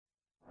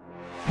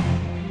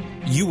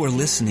You are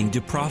listening to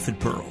Prophet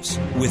Pearls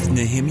with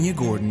Nehemia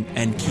Gordon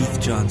and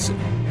Keith Johnson,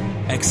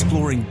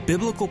 exploring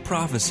biblical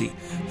prophecy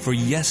for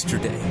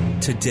yesterday,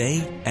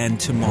 today, and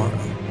tomorrow.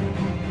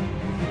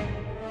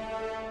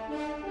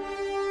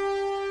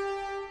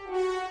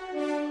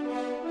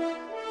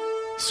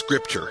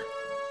 Scripture,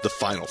 the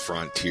final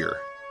frontier.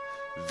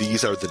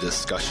 These are the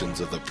discussions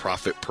of the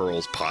Prophet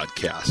Pearls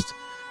podcast.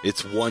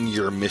 It's 1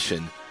 year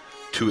mission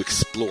to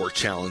explore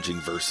challenging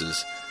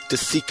verses, to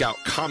seek out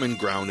common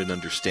ground and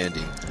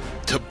understanding,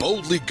 to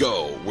boldly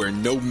go where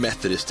no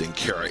Methodist and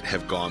Karaite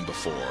have gone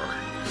before.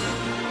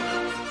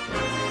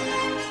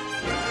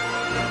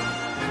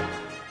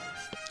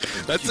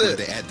 That's it.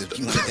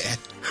 You wanted to add.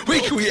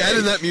 Wait, can we add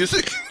in that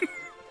music?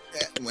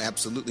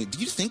 Absolutely. Do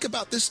you think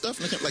about this stuff?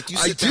 Like you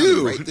I sit down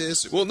do. and write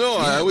this? Well, no,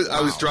 Yeah,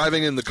 I was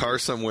driving in the car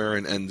somewhere,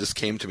 and this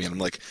came to me, and I'm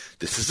like,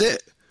 this is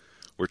it.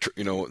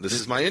 This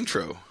is my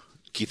intro.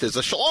 Keith is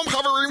a Shalom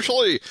Haverim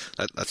Shali.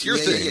 That's your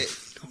thing.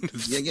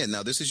 Yeah.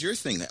 Now, this is your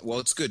thing. Well,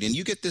 it's good. And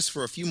you get this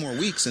for a few more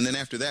weeks, and then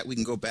after that, we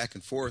can go back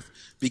and forth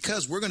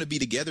because we're going to be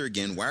together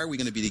again. Why are we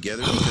going to be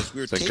together? Because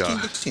we're taking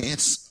the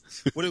chance.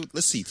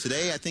 Let's see.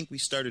 Today, I think we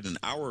started an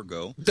hour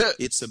ago.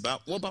 It's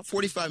about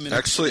 45 minutes.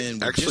 Actually, it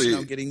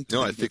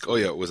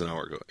was an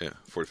hour ago. Yeah,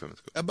 45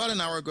 minutes ago. About an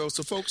hour ago.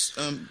 So, folks,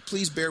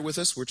 please bear with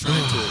us. We're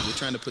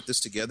trying to put this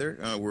together.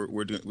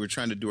 We're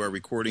trying to do our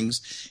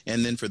recordings,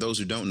 and then for those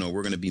who don't know,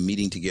 we're going to be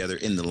meeting together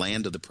in the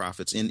land of the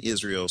prophets in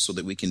Israel, so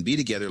that we can be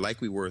together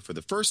like we were for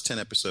the first 10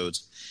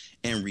 episodes,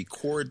 and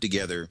record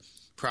together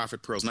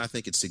Prophet Pearls. And I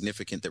think it's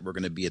significant that we're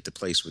going to be at the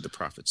place where the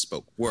prophets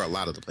spoke. Where a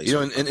lot of the places.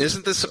 And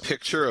isn't this a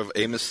picture of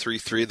Amos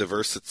 3:3, the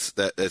verse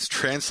that's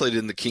translated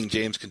in the King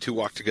James? Can two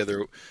walk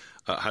together?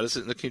 How does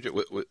it in the King James?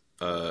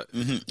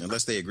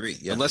 Unless they agree.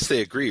 Yeah. Unless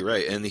they agree,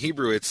 right? And in the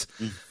Hebrew, it's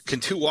can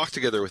two walk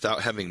together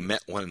without having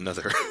met one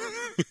another?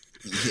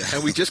 Yeah.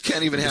 And we just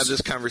can't even have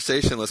this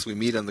conversation unless we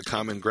meet on the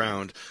common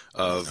ground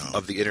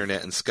of the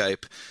internet and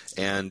Skype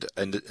and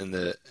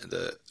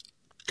the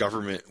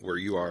government where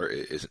you are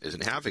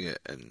isn't having it,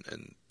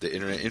 and the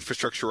internet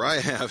infrastructure where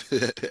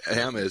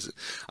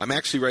I'm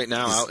actually right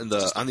now out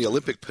on the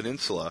Olympic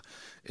Peninsula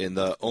in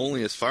the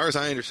only, as far as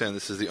I understand,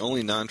 this is the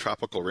only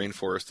non-tropical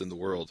rainforest in the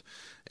world,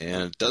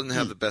 and it doesn't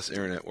have the best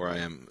internet where I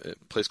am. A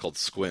place called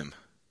Squim.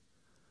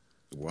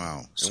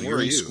 Wow! So and where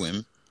are you?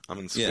 Squim. I'm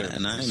in Squim. Yeah,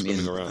 and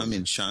I'm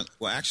in Sean.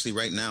 Well, actually,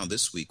 right now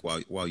this week,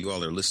 while you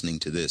all are listening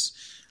to this,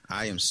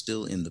 I am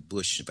still in the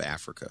bush of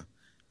Africa.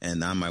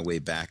 And on my way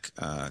back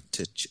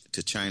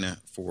to China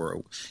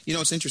for,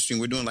 it's interesting.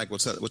 We're doing like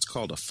what's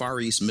called a Far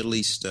East, Middle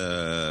East.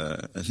 I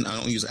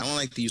don't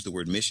like to use the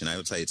word mission. I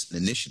would say it's an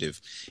initiative,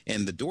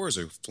 and the doors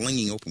are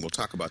flinging open. We'll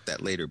talk about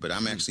that later. But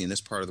I'm actually in this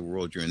part of the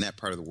world. You're in that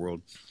part of the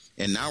world,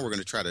 and now we're going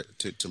to try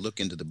to look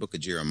into the Book of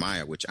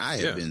Jeremiah, which I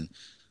have been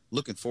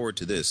looking forward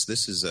to. This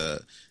is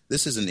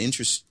an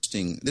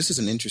interesting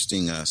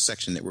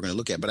section that we're going to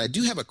look at. But I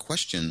do have a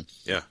question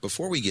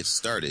before we get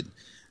started.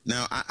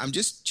 Now, I'm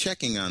just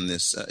checking on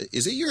this.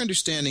 Is it your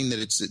understanding that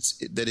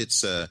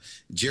it's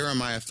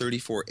Jeremiah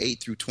 34:8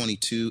 through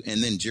 22,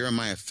 and then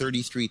Jeremiah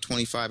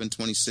 33:25 and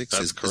 26?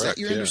 That's correct. Is that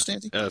your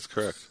understanding? Yeah, that's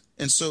correct.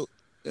 And so,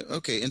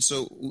 okay. And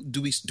so,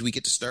 do we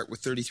get to start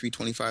with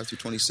 33:25 through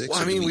 26? Well,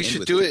 I mean, we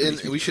should do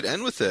it, and we should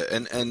end with it.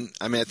 And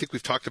I mean, I think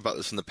we've talked about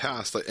this in the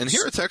past. And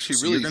here, it's actually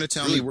really. You're going to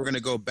tell me we're going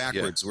to go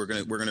backwards.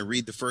 Yeah. We're going to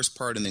read the first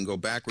part and then go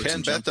backwards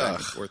and jump back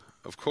and forth.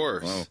 Of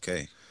course. Oh,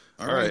 okay.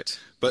 All right.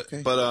 But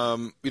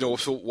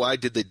so why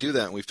did they do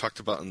that? And we've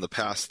talked about in the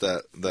past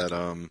that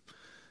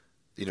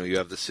you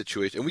have this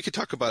situation, and we could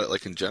talk about it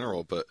like in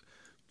general, but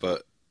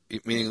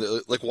meaning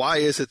like why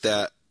is it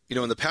that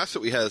in the past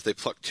what we had is they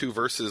plucked two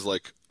verses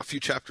like a few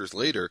chapters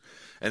later,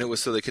 and it was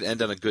so they could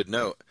end on a good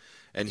note,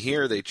 and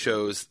here they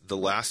chose the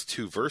last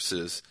two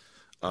verses,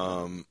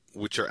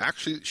 which are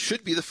actually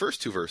should be the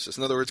first two verses.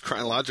 In other words,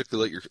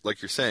 chronologically,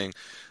 like you're saying,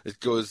 it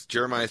goes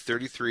Jeremiah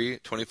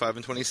 33:25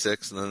 and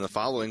 26, and then the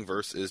following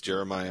verse is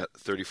Jeremiah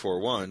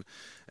 34:1.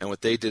 And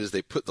what they did is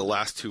they put the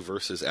last two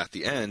verses at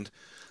the end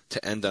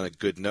to end on a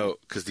good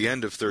note, because the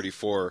end of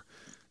 34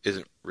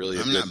 isn't really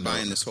a good note. I'm not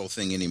buying this whole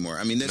thing anymore.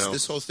 I mean,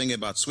 this whole thing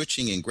about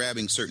switching and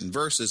grabbing certain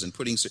verses and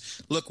putting.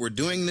 Look, we're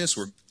doing this.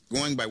 We're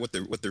going by what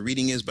the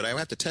reading is, but I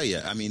have to tell you,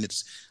 I mean,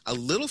 it's a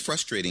little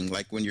frustrating.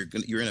 Like when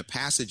you're in a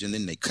passage and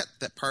then they cut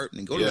that part and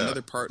then go to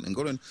another part and then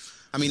go to.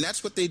 I mean,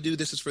 that's what they do.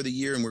 This is for the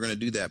year, and we're going to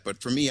do that. But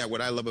for me,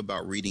 what I love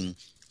about reading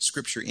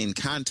Scripture in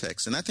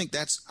context, and I think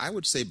I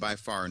would say by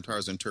far, in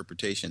terms of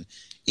interpretation,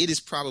 it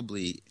is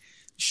probably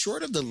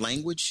short of the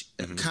language.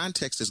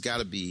 Context has got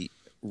to be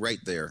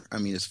right there. I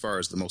mean, as far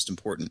as the most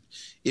important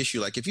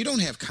issue, like if you don't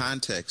have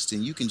context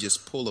and you can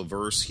just pull a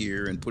verse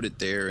here and put it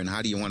there, and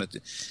how do you want it to?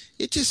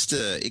 It just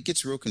it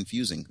gets real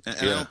confusing. And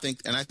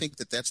I think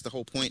that that's the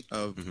whole point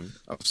of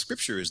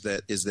Scripture is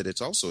that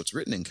it's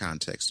written in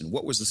context. And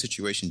what was the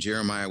situation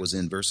Jeremiah was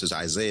in versus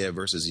Isaiah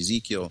versus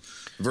Ezekiel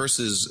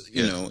versus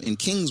in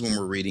Kings when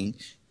we're reading.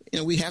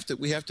 We have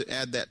to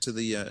add that to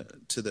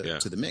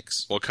the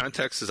mix. Well,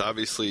 context is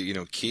obviously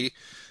key.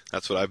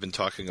 That's what I've been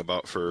talking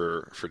about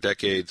for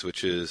decades,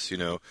 which is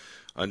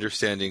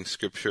understanding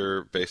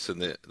Scripture based on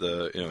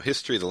the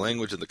history, the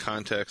language, and the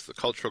context, the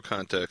cultural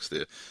context,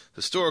 the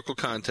historical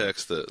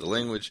context, the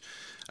language.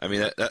 I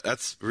mean,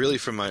 that's really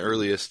from my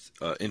earliest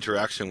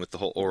interaction with the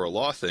whole oral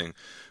law thing.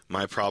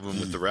 My problem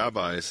with the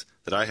rabbis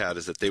that I had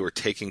is that they were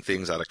taking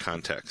things out of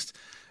context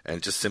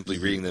and just simply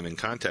reading them in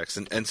context.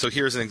 And so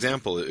here's an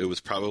example. It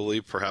was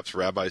perhaps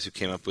rabbis who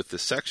came up with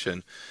this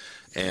section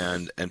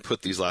and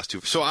put these last two.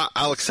 So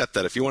I'll accept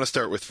that. If you want to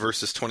start with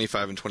verses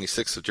 25 and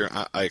 26,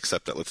 I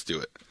accept that. Let's do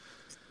it.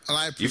 Well,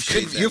 I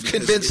appreciate You've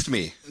convinced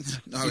me.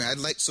 I'd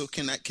like. So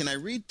can I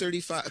read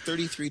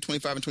 33,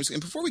 25, and 26?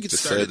 And before we get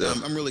started,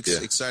 I'm really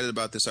excited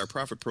about this. Our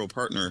Prophet Pearl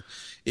partner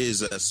is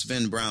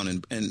Sven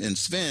Brown, and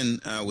Sven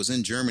was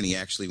in Germany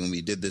actually when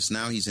we did this.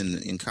 Now he's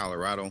in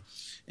Colorado.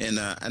 And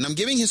I'm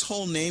giving his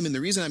whole name, and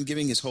the reason I'm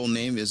giving his whole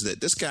name is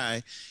that this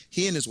guy,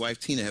 he and his wife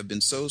Tina, have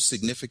been so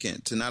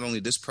significant to not only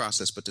this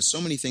process, but to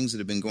so many things that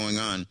have been going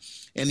on.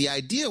 And the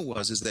idea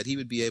is that he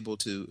would be able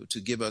to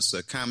give us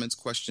comments,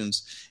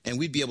 questions, and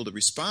we'd be able to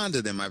respond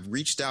to them. I've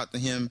reached out to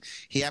him.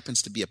 He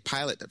happens to be a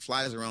pilot that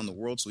flies around the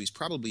world, so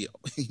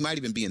he might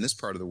even be in this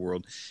part of the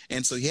world.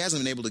 And so he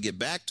hasn't been able to get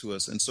back to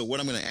us. And so what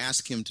I'm going to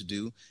ask him to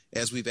do,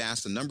 as we've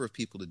asked a number of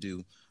people to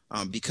do,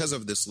 because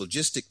of this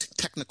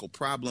technical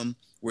problem,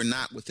 we're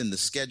not within the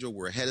schedule.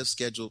 We're ahead of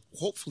schedule,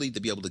 hopefully to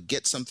be able to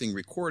get something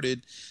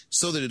recorded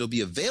so that it'll be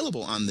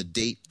available on the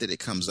date that it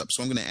comes up.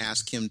 So I'm going to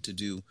ask him to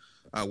do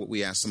what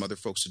we asked some other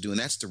folks to do, and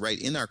that's to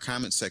write in our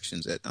comment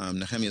sections at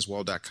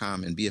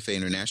nehemiaswall.com and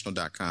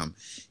bfainternational.com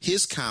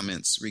his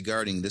comments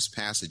regarding this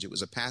passage. It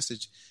was a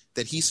passage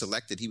that he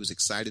selected, he was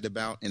excited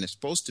about, and it's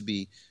supposed to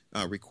be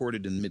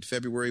recorded in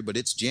mid-February, but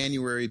it's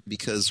January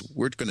because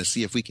we're going to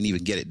see if we can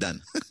even get it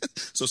done.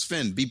 So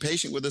Sven, be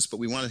patient with us, but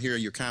we want to hear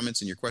your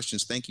comments and your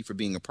questions. Thank you for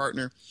being a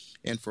partner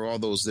and for all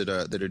those that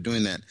are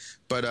doing that.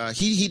 But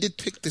he did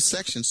pick this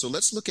section, so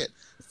let's look at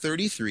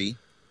 33,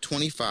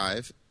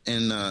 25,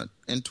 and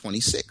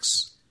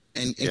 26.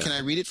 And can I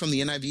read it from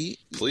the NIV?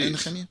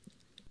 Please.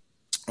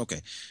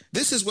 Okay.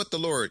 This is what the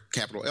Lord,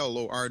 capital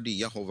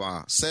L-O-R-D,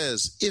 Yehovah,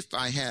 says, if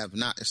I have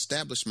not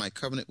established my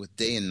covenant with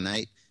day and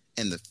night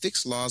and the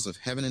fixed laws of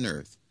heaven and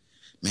earth.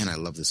 Man, I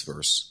love this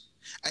verse.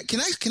 Can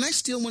I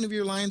steal one of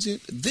your lines here?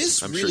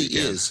 This really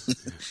is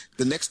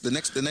the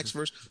next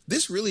verse.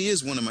 This really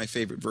is one of my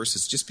favorite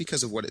verses just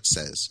because of what it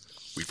says.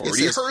 We've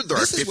already heard there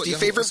are 50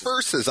 favorite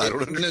verses. I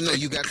don't understand. No,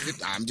 you got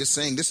 50. I'm just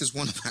saying this is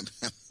one of them.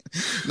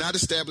 Not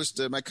established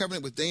my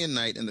covenant with day and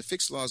night and the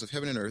fixed laws of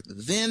heaven and earth,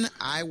 then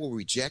I will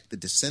reject the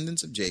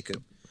descendants of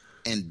Jacob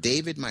and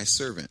David my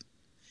servant,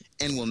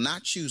 and will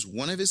not choose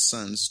one of his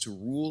sons to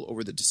rule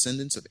over the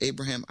descendants of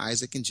Abraham,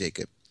 Isaac, and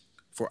Jacob,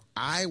 for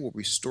I will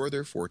restore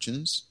their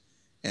fortunes.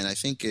 And I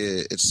think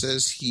it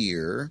says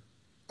here,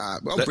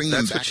 bring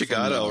them back. That's what you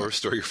got. I'll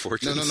restore your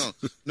fortunes.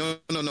 No.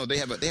 They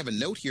have a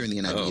note here in the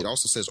NIV. It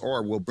also says,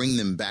 or we'll bring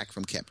them back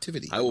from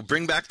captivity. I will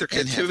bring back their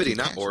captivity,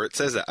 not or. It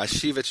says that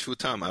Ashiv et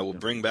shvutam. I will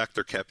bring back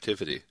their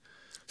captivity.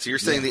 So you're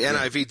saying the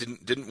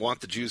NIV didn't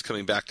want the Jews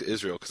coming back to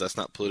Israel because that's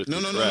not politically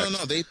correct.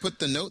 No. They put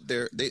the note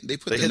there. They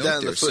put the note that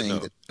in there the footnote.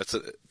 saying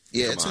that.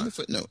 It's in the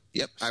footnote.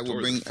 Yep. I will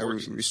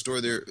restore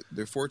their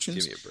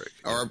fortunes. Give me a break.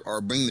 Or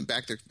bring them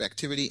back their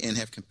activity and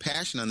have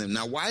compassion on them.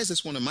 Now, why is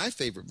this one of my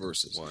favorite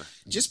verses? Why?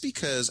 Just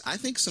because I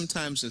think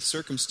sometimes the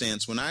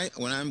circumstance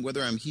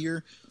whether I'm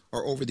here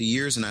or over the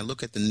years and I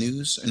look at the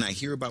news and I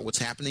hear about what's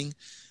happening,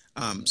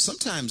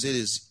 sometimes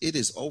it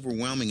is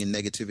overwhelming in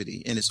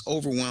negativity, and it's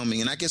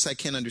overwhelming. And I guess I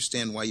can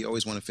understand why you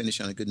always want to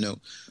finish on a good note.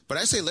 But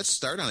I say let's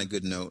start on a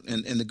good note.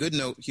 And the good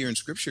note here in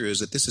Scripture is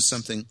that this is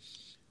something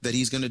that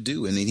he's going to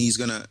do, and he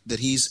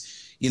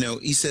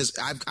says,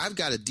 I've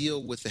got to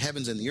deal with the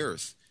heavens and the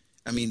earth.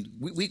 I mean,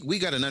 we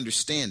got an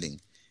understanding.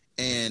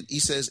 And he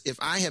says, if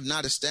I have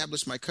not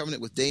established my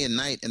covenant with day and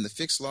night and the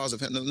fixed laws of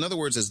heaven, in other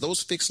words, as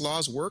those fixed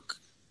laws work,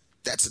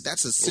 that's a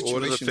situation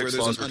what are the fixed where there's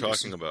laws we're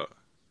talking about?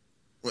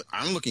 Well,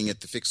 I'm looking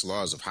at the fixed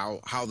laws of how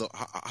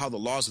the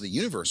laws of the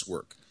universe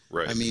work.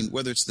 Right. I mean,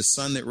 whether it's the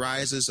sun that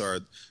rises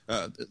or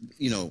the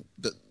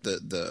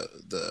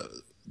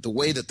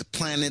way that the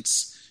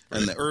planets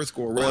and the earth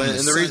go around. Well,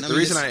 and the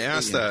reason I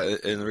ask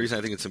that, and the reason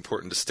I think it's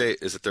important to state,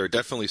 is that there are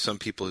definitely some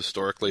people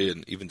historically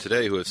and even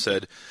today who have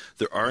said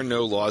there are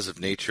no laws of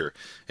nature.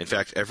 In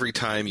fact, every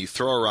time you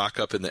throw a rock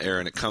up in the air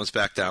and it comes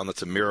back down,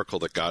 that's a miracle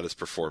that God is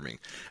performing.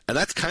 And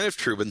that's kind of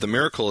true, but the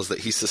miracle is that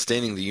he's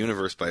sustaining the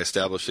universe by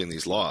establishing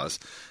these laws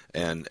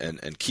and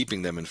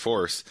keeping them in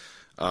force.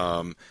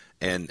 And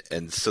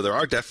so there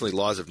are definitely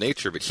laws of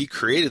nature, but he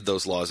created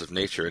those laws of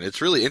nature. And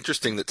it's really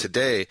interesting that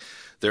today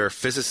there are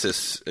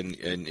physicists, and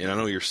I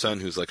know your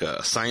son, who's like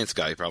a science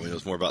guy, probably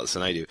knows more about this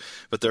than I do,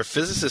 but there are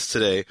physicists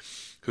today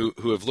who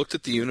have looked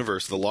at the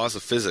universe, the laws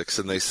of physics,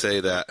 and they say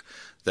that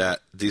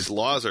these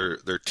laws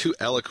they're too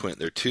eloquent,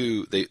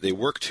 they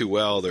work too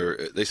well.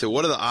 They say,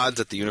 what are the odds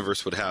that the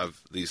universe would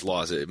have these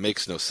laws? It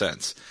makes no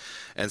sense.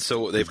 And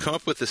so they've come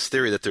up with this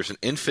theory that there's an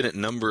infinite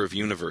number of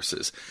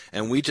universes,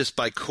 and we just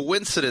by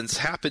coincidence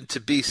happen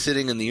to be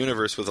sitting in the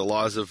universe where the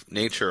laws of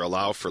nature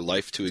allow for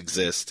life to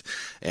exist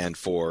and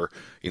for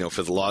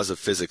the laws of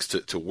physics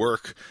to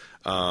work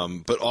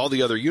But all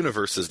the other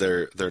universes,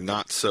 they're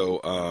not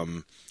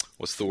so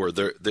what's the word?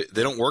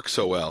 They don't work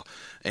so well,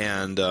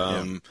 and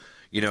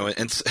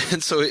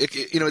and so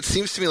it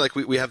seems to me like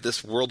we have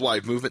this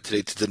worldwide movement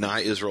today to deny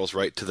Israel's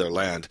right to their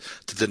land,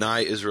 to deny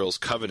Israel's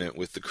covenant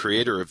with the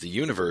Creator of the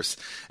universe,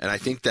 and I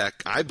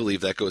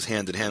believe that goes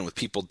hand in hand with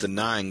people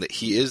denying that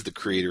He is the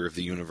Creator of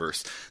the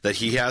universe, that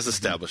He has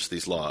established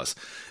these laws.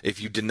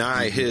 If you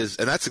deny His,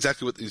 and that's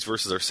exactly what these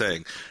verses are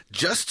saying,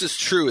 just as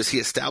true as He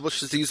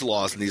establishes these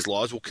laws, and these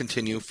laws will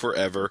continue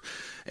forever,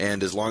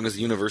 and as long as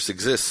the universe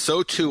exists,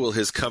 so too will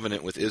His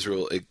covenant with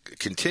Israel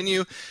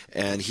continue,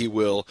 and He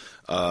will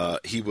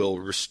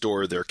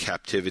restore their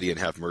captivity and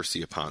have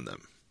mercy upon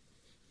them.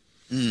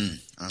 Amen.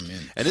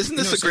 And isn't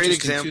this a great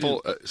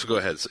example? So go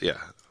ahead. Yeah.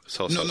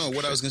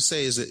 What I was going to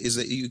say is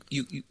that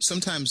you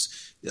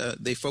sometimes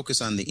they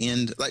focus on the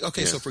end. Like,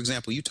 okay, so for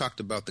example, you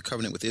talked about the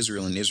covenant with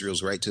Israel and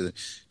Israel's right to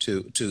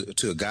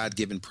a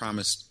God-given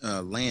promised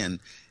land.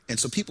 And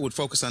so people would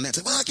focus on that,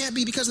 say, well, it can't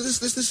be because of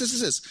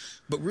this.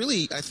 But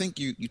really, I think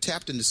you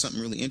tapped into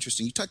something really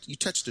interesting. You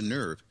touched a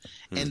nerve.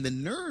 And the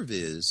nerve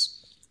is,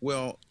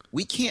 well,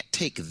 we can't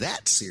take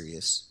that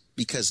serious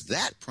because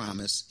that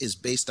promise is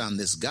based on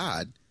this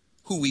God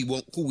who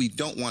we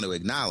don't want to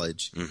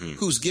acknowledge,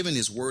 who's given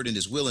His word and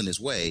His will and His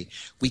way.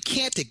 We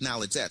can't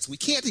acknowledge that. So we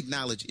can't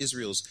acknowledge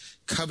Israel's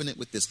covenant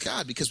with this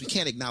God because we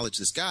can't acknowledge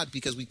this God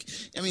because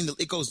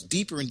it goes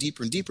deeper and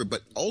deeper and deeper.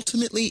 But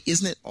ultimately,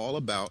 isn't it all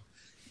about,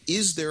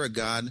 is there a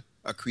God,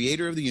 a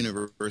creator of the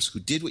universe who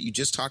did what you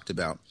just talked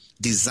about,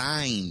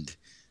 designed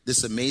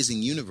this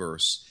amazing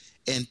universe,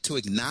 and to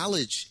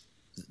acknowledge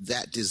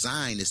that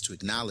design is to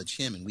acknowledge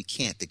Him, and we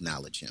can't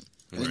acknowledge Him.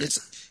 I mean,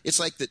 it's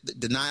like the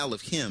denial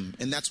of Him,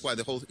 and that's why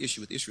the whole issue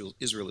with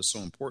Israel is so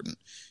important.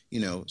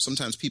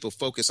 Sometimes people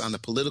focus on the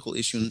political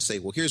issue and say,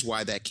 well, here's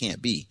why that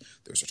can't be.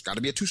 There's got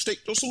to be a two-state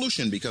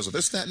solution because of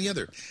this, that, and the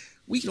other.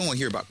 We don't want to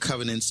hear about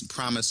covenants and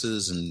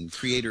promises and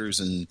creators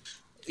and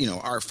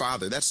our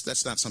Father.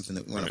 That's not something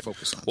that we want to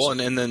focus on. Well,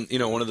 and then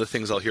one of the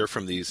things I'll hear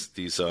from these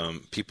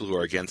people who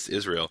are against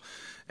Israel,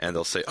 and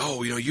they'll say,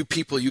 "Oh, you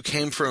people, you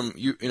came from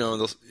you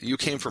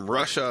came from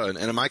Russia," and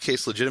in my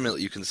case,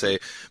 legitimately, you can say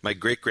my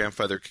great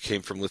grandfather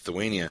came from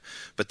Lithuania,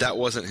 but that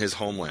wasn't his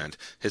homeland.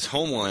 His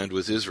homeland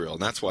was Israel,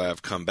 and that's why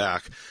I've come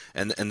back,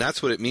 and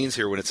that's what it means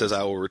here when it says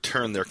I will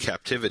return their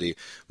captivity.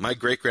 My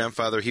great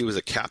grandfather, he was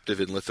a captive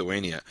in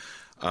Lithuania.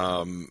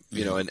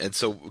 And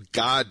so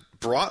God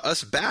brought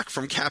us back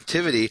from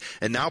captivity,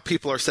 and now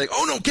people are saying,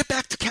 oh no, get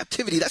back to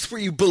captivity. That's where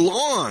you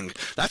belong.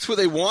 That's where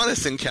they want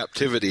us, in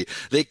captivity.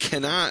 They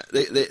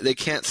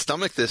can't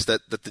stomach this,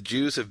 that the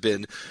Jews have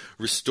been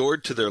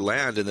restored to their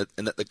land, and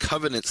that the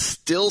covenant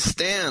still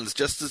stands,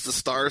 just as the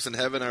stars in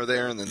heaven are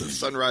there, and then the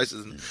sun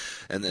rises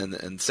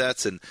and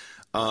sets, and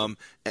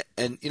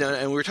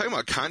we were talking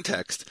about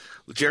context.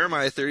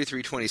 Jeremiah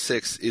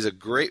 33:26 is a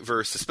great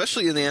verse,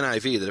 especially in the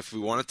NIV, that if we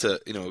wanted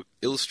to,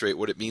 illustrate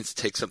what it means to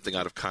take something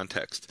out of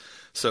context.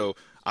 So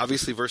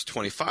obviously verse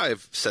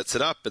 25 sets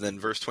it up, and then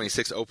verse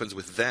 26 opens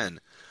with then.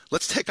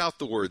 Let's take out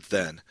the word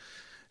then.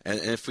 And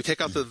if we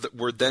take out the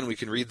word then, we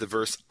can read the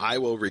verse, I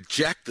will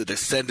reject the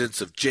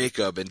descendants of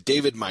Jacob and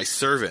David my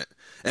servant,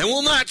 and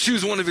will not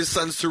choose one of his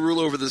sons to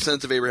rule over the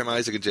sons of Abraham,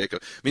 Isaac, and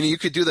Jacob. Meaning you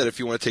could do that if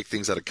you want to take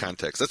things out of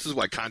context. This is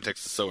why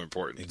context is so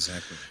important.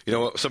 Exactly.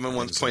 Someone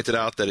once pointed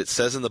out that it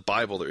says in the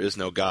Bible there is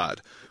no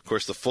God. Of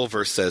course, the full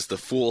verse says, the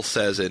fool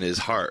says in his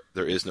heart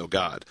there is no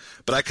God.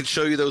 But I can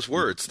show you those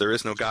words. There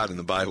is no God in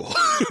the Bible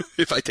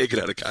if I take it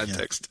out of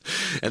context.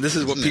 Yeah. And this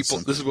is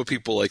what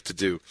people like to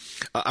do.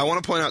 I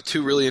want to point out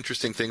two really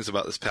interesting things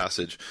about this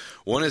passage.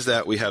 One is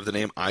that we have the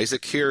name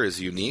Isaac here is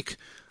unique.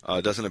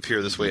 It doesn't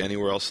appear this way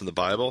anywhere else in the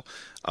Bible.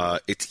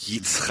 It's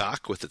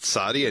Yitzchak with a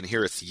tzadi, and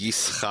here it's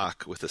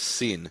Yitzchak with a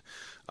sin.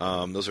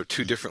 Those are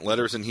two different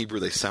letters in Hebrew.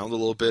 They sound a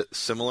little bit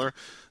similar.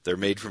 They're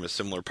made from a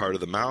similar part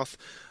of the mouth,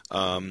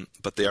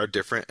 but they are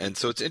different. And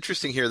so it's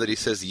interesting here that he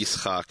says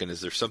Yitzchak, and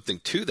is there something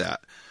to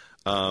that?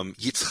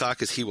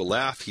 Yitzchak is he will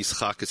laugh.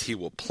 Yitzchak is he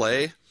will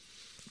play.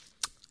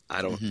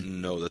 I don't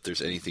know that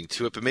there's anything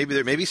to it, but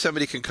maybe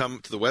somebody can come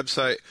to the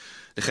website,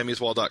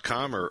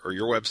 nehemiaswall.com or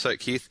your website,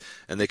 Keith,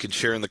 and they can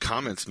share in the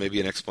comments maybe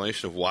an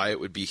explanation of why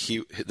it would be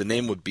the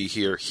name would be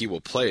here he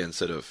will play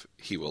instead of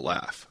he will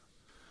laugh.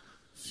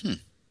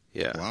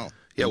 Yeah. Wow.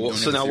 Yeah. Well,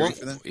 so now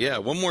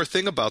one more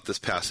thing about this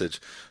passage.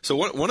 So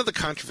one of the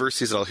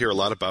controversies that I'll hear a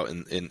lot about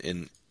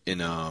in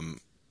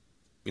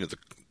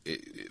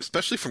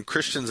especially from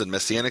Christians and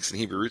Messianics and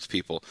Hebrew roots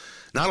people,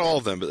 not all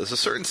of them, but there's a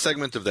certain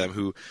segment of them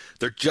who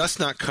they're just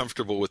not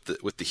comfortable with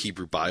the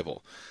Hebrew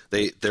Bible.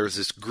 There's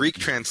this Greek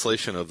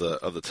translation of the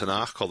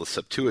Tanakh called the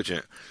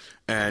Septuagint,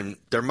 and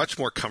they're much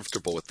more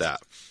comfortable with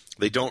that.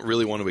 They don't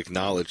really want to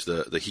acknowledge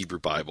the Hebrew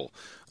Bible.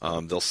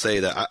 They'll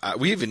say that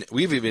we've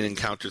even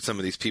encountered some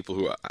of these people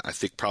who I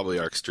think probably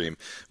are extreme,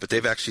 but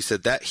they've actually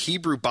said that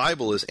Hebrew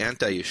Bible is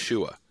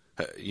anti-Yeshua.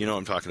 You know what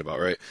I'm talking about,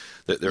 right?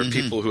 There are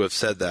people who have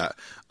said that,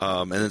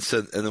 and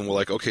then we're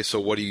like, okay, so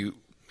what do you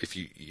if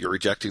you're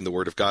rejecting the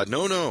Word of God,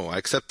 no, I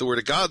accept the Word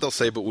of God, they'll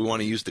say, but we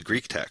want to use the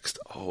Greek text.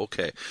 Oh,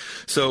 okay.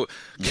 So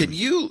do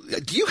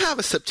you have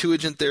a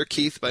Septuagint there,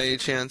 Keith, by any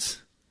chance?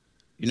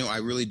 I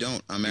really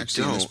don't. I'm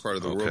actually in this part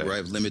of the world where I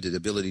have limited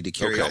ability to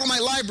carry all my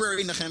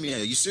library,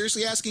 Nehemia. Are you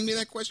seriously asking me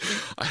that question?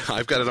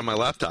 I've got it on my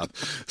laptop.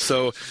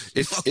 So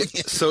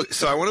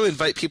so I want to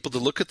invite people to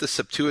look at the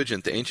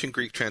Septuagint, the ancient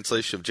Greek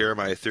translation of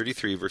Jeremiah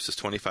 33, verses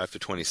 25 to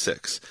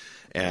 26,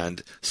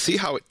 and see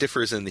how it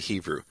differs in the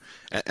Hebrew.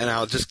 And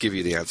I'll just give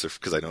you the answer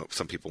because I know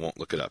some people won't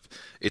look it up.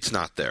 It's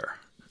not there.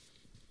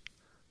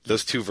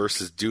 Those two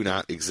verses do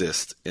not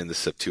exist in the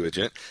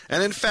Septuagint.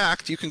 And in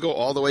fact, you can go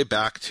all the way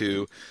back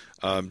to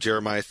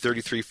Jeremiah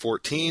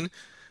 33:14,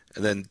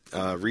 and then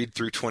read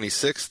through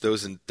 26.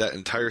 That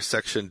entire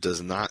section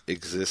does not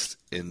exist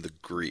in the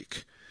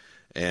Greek.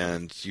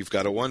 And you've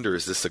got to wonder,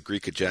 is this a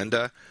Greek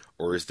agenda,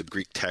 or is the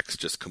Greek text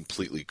just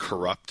completely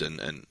corrupt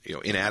and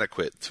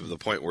inadequate to the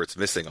point where it's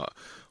missing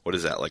what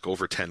is that, like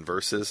over 10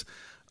 verses?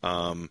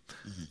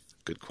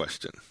 Good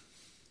question.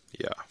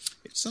 Yeah,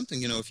 it's something,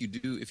 if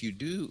you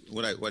do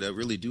what I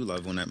really do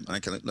love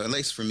at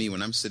least for me,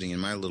 when I'm sitting in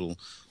my little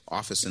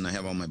office and I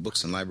have all my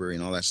books and library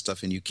and all that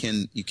stuff, and you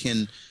can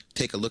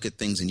take a look at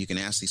things and you can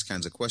ask these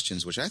kinds of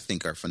questions, which I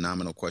think are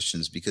phenomenal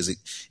questions, because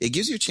it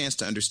gives you a chance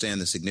to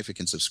understand the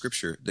significance of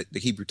Scripture, the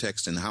Hebrew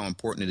text, and how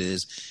important it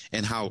is,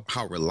 and how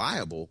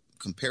reliable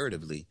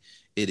comparatively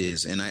it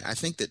is. And I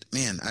think that,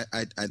 man,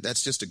 I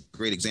that's just a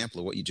great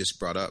example of what you just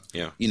brought up.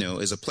 Yeah.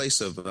 As a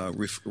place of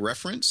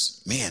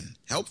reference, man,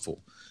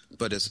 helpful.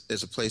 But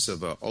as a place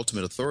of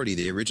ultimate authority,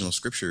 the original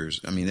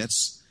Scriptures, I mean,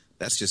 that's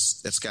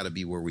got to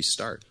be where we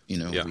start. We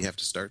have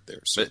to start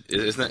there. So, but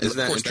isn't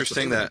that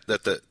interesting that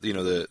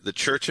the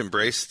church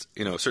embraced,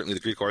 certainly the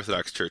Greek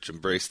Orthodox Church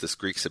embraced this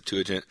Greek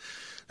Septuagint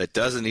that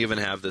doesn't even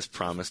have this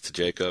promise to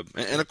Jacob.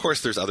 And of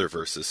course, there's other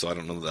verses, so I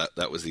don't know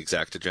that was the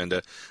exact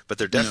agenda. But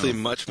they're definitely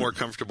much more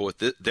comfortable with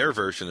their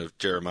version of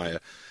Jeremiah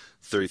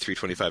 33,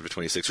 25 to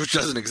 26, which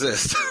doesn't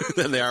exist,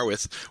 than they are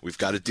with, we've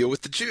got to deal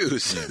with the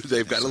Jews. Yeah,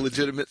 They've got a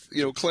legitimate,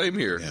 claim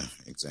here. Yeah,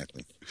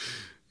 exactly.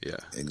 Yeah,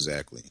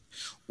 exactly.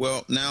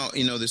 Well, now,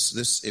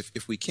 this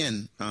if we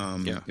can,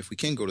 if we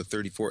can go to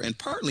 34, and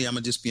partly, I'm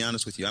gonna just be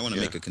honest with you. I want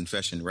to make a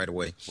confession right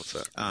away. What's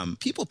that?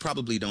 People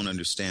probably don't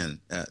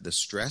understand the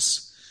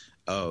stress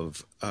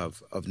of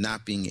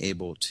not being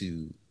able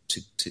to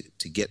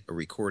get a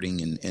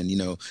recording, and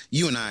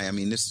you and I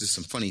mean, this is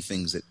some funny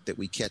things that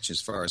we catch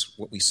as far as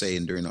what we say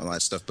and during all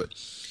that stuff. But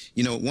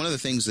one of the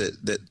things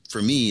that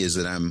for me is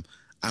that I'm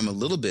a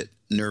little bit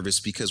nervous,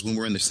 because when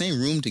we're in the same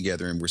room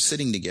together and we're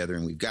sitting together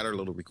and we've got our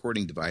little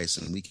recording device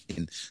and we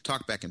can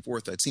talk back and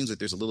forth, it seems like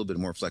there's a little bit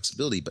more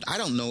flexibility. But I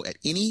don't know at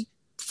any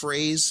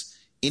phrase,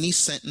 any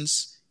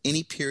sentence,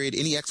 any period,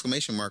 any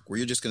exclamation mark where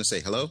you're just going to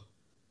say, hello,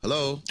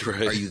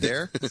 right. Are you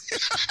there?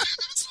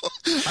 So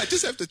I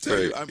just have to tell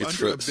you, I'm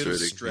under a bit of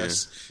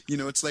stress.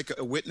 Yeah. It's like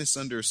a witness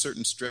under a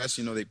certain stress.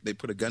 They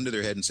put a gun to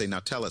their head and say, "Now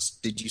tell us,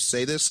 did you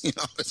say this?"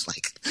 It's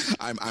like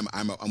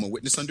I'm a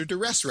witness under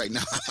duress right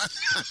now.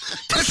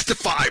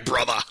 Testify,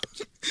 brother.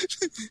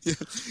 Yeah.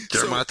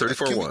 Jeremiah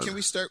 34:1. Can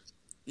we start?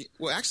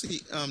 Well, actually,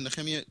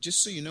 Nehemia,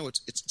 just so you know,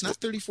 it's not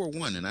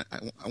 34:1, and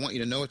I want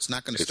you to know it's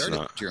not going to start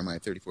at Jeremiah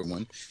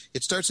 34:1.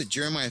 It starts at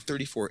Jeremiah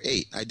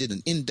 34:8. I did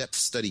an in-depth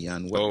study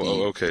on what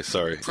okay,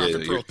 sorry.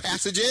 Prophet Pearl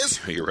passage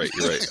is. You're right.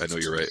 I know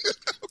you're right.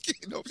 Okay,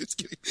 no, just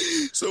kidding.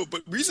 So,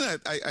 but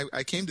reason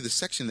I came to this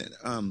section that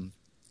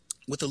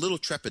with a little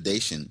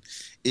trepidation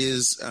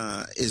is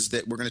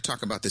that we're going to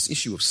talk about this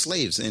issue of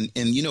slaves, and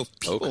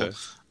people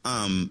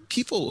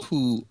people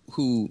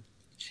who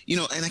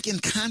and again,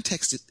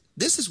 context.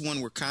 This is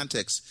one where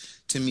context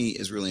to me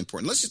is really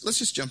important. Let's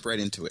just jump right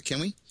into it, can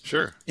we?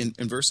 Sure. In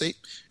verse 8,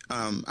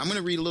 I'm going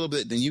to read a little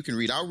bit, then you can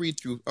read. I'll read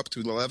up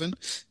to 11,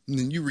 and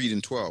then you read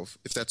in 12,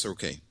 if that's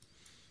okay.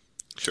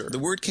 Sure. The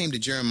word came to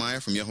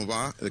Jeremiah from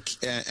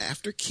Yehovah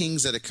after King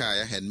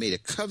Zedekiah had made a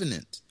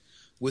covenant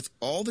with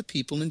all the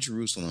people in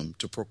Jerusalem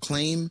to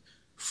proclaim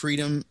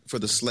freedom for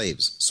the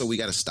slaves. So we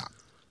got to stop.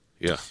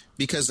 Yeah.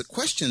 Because the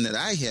question that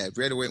I had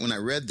right away when I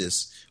read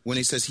this, when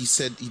he said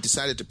he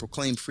decided to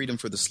proclaim freedom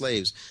for the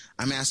slaves,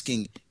 I'm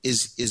asking,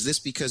 is this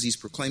because he's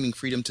proclaiming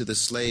freedom to the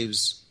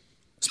slaves?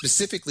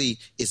 Specifically,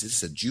 is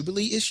this a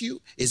Jubilee issue?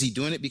 Is he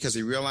doing it because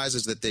he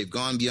realizes that they've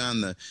gone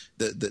beyond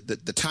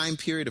the time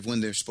period of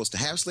when they're supposed to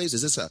have slaves?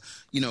 Is this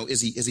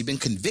has he been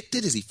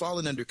convicted? Is he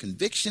fallen under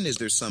conviction? Is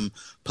there some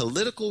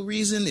political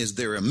reason? Is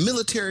there a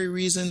military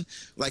reason?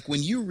 Like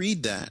when you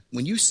read that,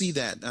 when you see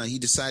that he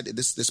decided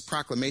this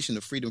proclamation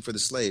of freedom for the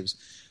slaves,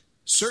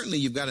 certainly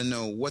you've got to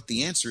know what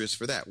the answer is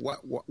for that.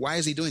 Why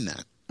is he doing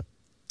that?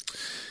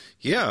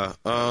 Yeah.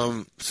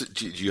 So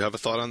do you have a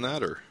thought on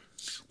that, or?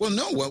 Well,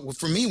 no. Well,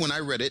 for me, when I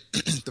read it,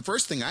 the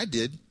first thing I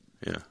did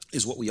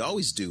is what we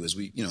always do, is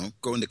we,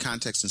 go into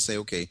context and say,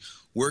 okay,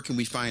 where can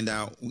we find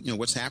out,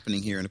 what's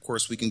happening here? And of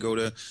course, we can go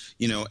to,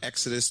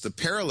 Exodus, the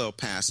parallel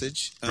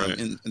passage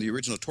in the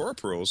original Torah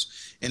pearls,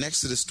 in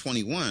Exodus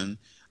 21.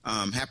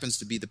 happens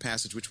to be the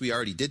passage which we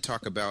already did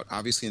talk about,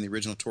 obviously in the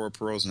original Torah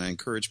Pearls, and I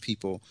encourage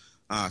people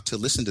to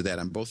listen to that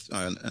on both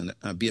on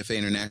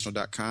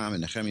BFAinternational.com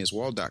and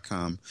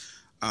NehemiasWall.com,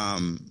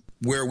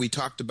 where we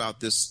talked about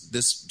this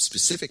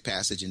specific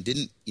passage and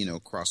didn't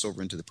cross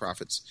over into the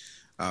prophets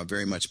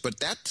very much. But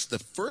that's the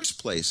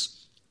first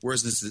place where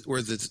there's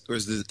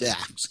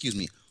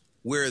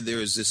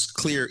this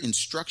clear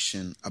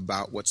instruction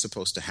about what's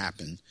supposed to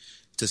happen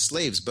to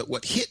slaves. But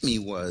what hit me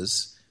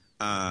was,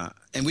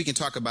 and we can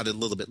talk about it a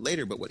little bit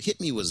later, but what hit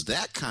me was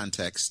that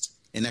context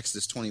in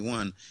Exodus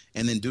 21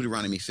 and then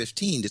Deuteronomy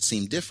 15 that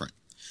seemed different.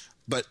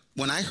 But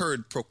when I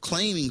heard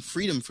proclaiming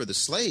freedom for the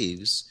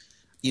slaves,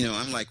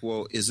 I'm like,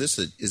 well, is this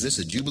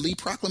a Jubilee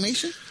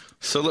proclamation?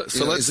 So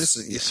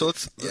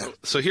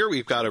here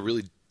we've got to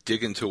really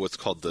dig into what's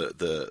called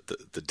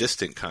the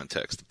distant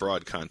context, the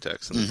broad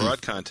context. And the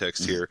broad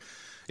context here,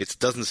 it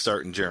doesn't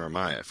start in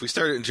Jeremiah. If we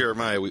started in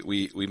Jeremiah,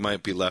 we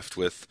might be left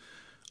with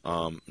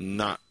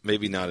not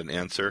an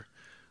answer.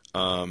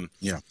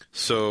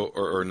 So,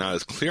 or not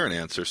as clear an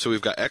answer. So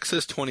we've got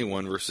Exodus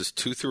 21 verses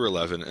 2 through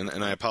 11,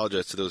 and I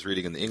apologize to those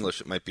reading in the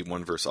English. It might be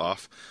one verse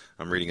off.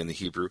 I'm reading in the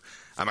Hebrew.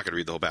 I'm not going to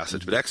read the whole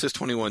passage, but Exodus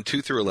 21,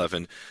 2 through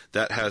 11,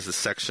 that has a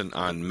section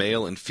on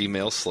male and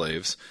female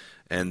slaves.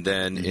 And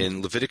then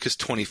in Leviticus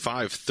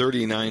 25,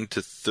 39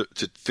 to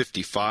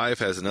 55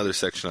 has another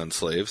section on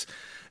slaves.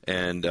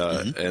 And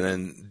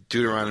then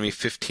Deuteronomy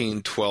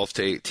 15, 12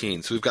 to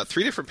 18. So we've got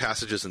three different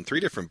passages in three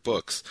different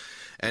books.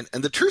 And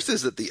the truth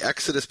is that the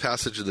Exodus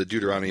passage and the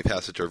Deuteronomy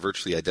passage are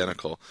virtually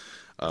identical.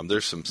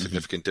 There's some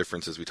significant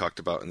differences we talked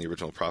about in the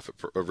original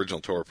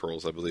Torah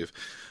Pearls, I believe.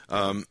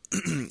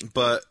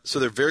 But so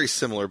they're very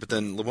similar. But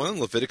then the one in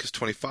Leviticus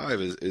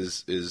 25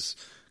 is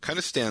kind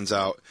of stands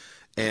out.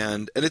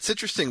 And it's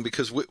interesting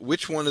because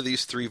which one of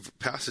these three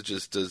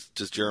passages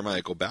does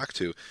Jeremiah go back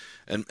to?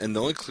 And the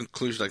only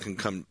conclusion I can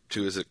come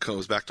to is it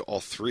goes back to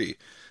all three.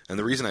 And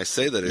the reason I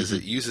say that is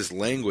it uses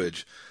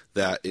language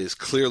that is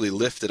clearly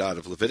lifted out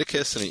of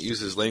Leviticus, and it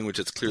uses language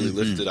that's clearly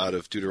lifted out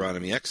of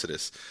Deuteronomy,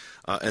 Exodus.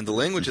 And the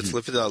language that's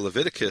lifted out of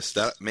Leviticus,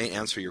 that may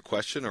answer your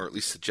question or at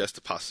least suggest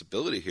a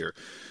possibility here.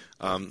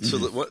 So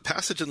the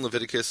passage in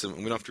Leviticus, and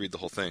we don't have to read the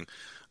whole thing,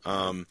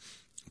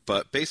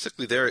 but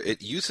basically there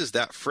it uses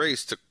that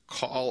phrase to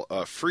call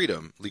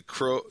freedom,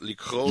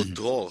 likro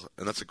dror,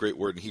 and that's a great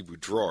word in Hebrew,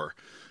 dror.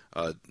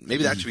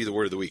 Maybe that should be the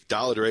word of the week.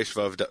 Daled resh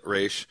vav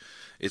resh.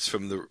 It's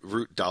from the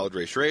root daled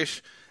resh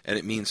resh, and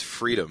it means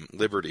freedom,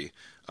 liberty.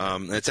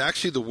 And it's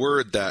actually the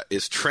word that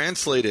is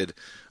translated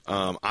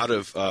out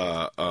of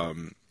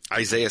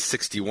Isaiah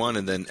 61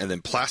 and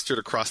then plastered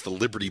across the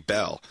Liberty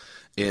Bell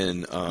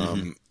in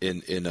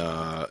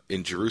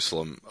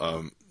Jerusalem.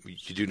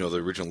 You do know the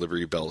original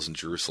Liberty Bell is in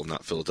Jerusalem,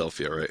 not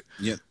Philadelphia, right?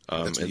 Yeah,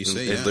 that's what you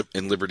say,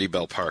 in Liberty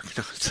Bell Park.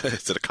 No,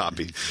 it's a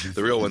copy.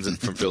 The real one's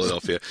from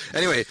Philadelphia.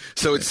 Anyway,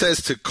 so it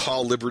says to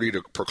call liberty,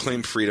 to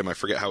proclaim freedom. I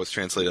forget how it's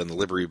translated on the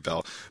Liberty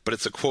Bell, but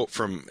it's a quote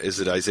from,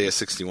 is it Isaiah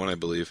 61, I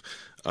believe.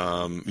 You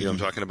know what I'm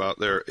talking about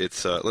there?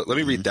 It's let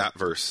me read that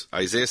verse.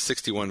 Isaiah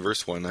 61,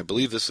 verse 1. I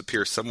believe this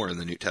appears somewhere in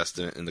the New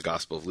Testament in the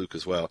Gospel of Luke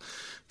as well.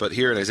 But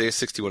here in Isaiah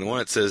 61:1,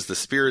 it says, "The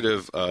Spirit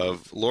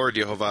of Lord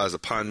Yehovah is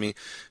upon me,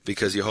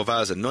 because Yehovah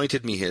has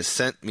anointed me. He has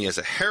sent me as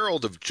a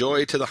herald of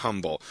joy to the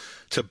humble,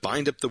 to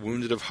bind up the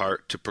wounded of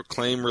heart, to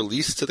proclaim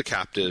release to the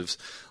captives,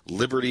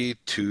 liberty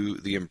to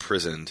the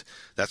imprisoned."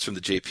 That's from the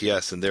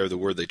JPS, and there the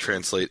word they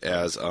translate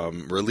as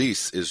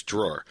release is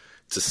dror.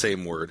 It's the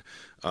same word.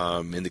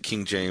 In the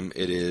King James,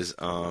 it is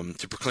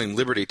to proclaim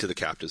liberty to the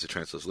captives. It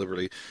translates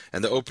liberty,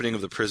 and the opening of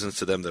the prisons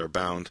to them that are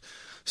bound.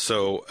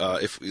 So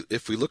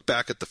if we look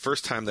back at the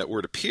first time that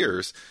word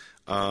appears,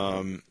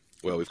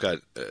 well, we've got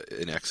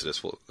in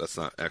Exodus. Well, that's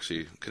not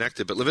actually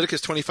connected, but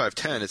Leviticus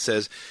 25:10 it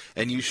says,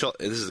 "And you shall."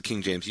 This is the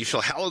King James. "You shall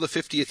hallow the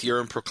 50th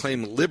year and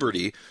proclaim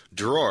liberty,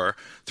 dror,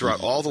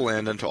 throughout all the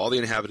land unto all the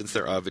inhabitants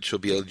thereof. It shall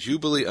be a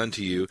jubilee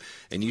unto you,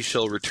 and you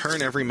shall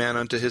return every man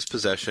unto his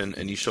possession,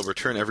 and you shall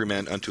return every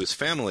man unto his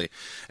family."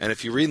 And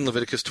if you read in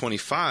Leviticus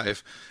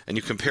 25 and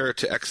you compare it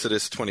to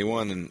Exodus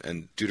 21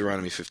 and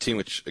Deuteronomy 15,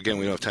 which again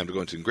we don't have time to go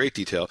into in great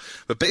detail,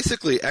 but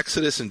basically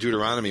Exodus and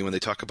Deuteronomy, when they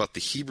talk about the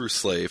Hebrew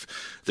slave,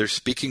 they're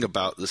speaking about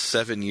the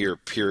 6-year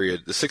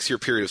period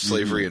of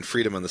slavery and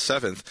freedom on the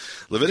 7th.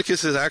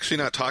 Leviticus is actually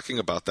not talking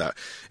about that.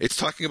 It's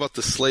talking about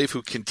the slave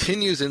who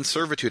continues in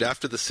servitude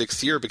after the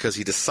 6th year because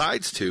he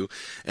decides to,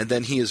 and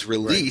then he is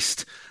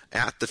released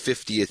at the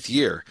 50th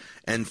year.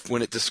 And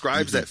when it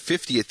describes that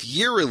 50th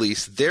year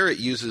release, there it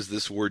uses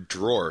this word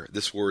dror,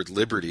 this word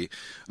liberty.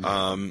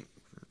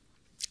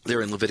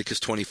 They're in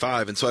Leviticus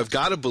 25. And so I've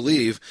got to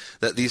believe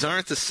that these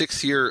aren't the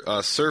 6-year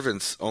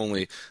servants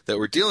only that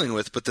we're dealing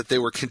with, but that they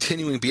were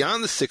continuing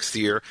beyond the 6th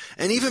year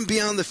and even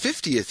beyond the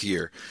 50th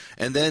year.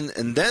 And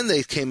then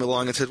they came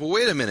along and said, well,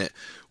 wait a minute.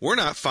 We're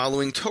not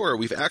following Torah.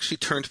 We've actually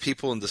turned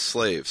people into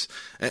slaves.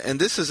 And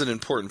this is an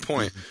important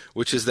point,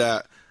 which is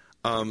that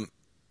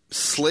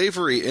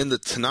slavery in the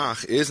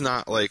Tanakh is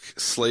not like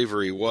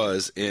slavery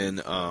was in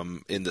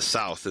the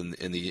South in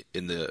the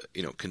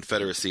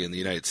Confederacy in the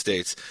United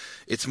States.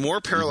 It's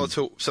more parallel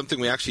to something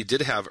we actually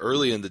did have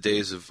early in the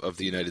days of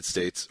the United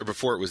States, or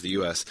before it was the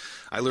U.S.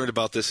 I learned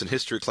about this in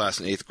history class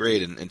in 8th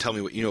grade, and tell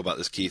me what you know about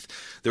this, Keith.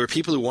 There were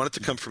people who wanted to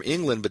come from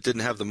England but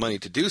didn't have the money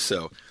to do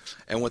so,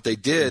 and what they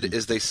did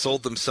is they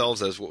sold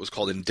themselves as what was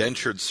called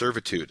indentured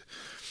servitude.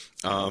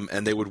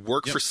 And they would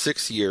work for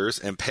 6 years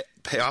and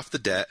pay off the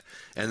debt,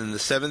 and then the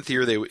 7th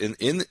year they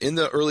in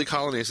the early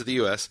colonies of the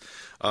U.S.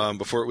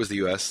 Before it was the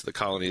U.S., the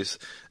colonies,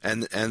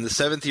 and the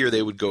 7th year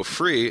they would go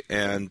free,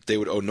 and they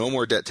would owe no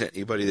more debt to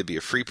anybody. They'd be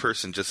a free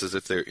person, just as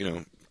if they're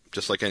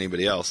just like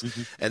anybody else.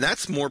 And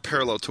that's more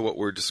parallel to what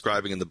we're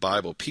describing in the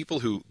Bible.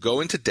 People who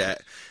go into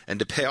debt, and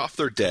to pay off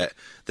their debt,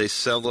 they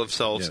sell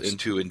themselves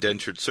into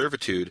indentured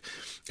servitude.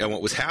 And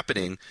what was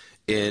happening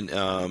in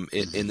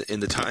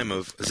the time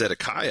of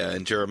Zedekiah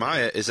and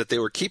Jeremiah is that they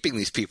were keeping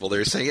these people. They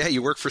were saying, "Yeah,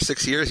 you work for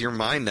 6 years, you're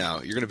mine now.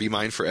 You're going to be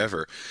mine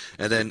forever."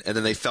 And then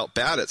they felt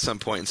bad at some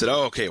point and said,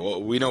 "Oh, okay,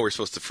 well, we know we're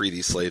supposed to free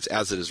these slaves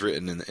as it is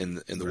written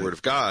in the Word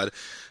of God,"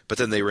 but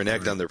then they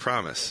reneged on their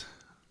promise.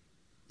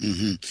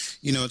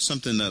 It's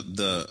something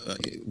that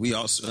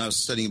I was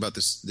studying about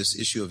this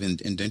issue of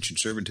indentured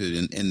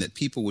servitude, and that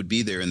people would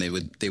be there and they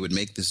would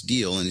make this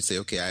deal and they'd say,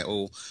 okay, I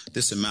owe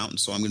this amount, and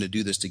so I'm going to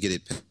do this to get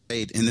it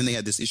paid. And then they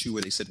had this issue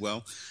where they said,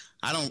 well,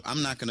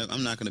 I'm not going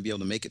to be able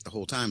to make it the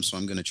whole time, so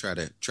I'm going to try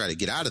to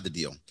get out of the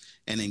deal.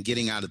 And in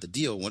getting out of the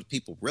deal, what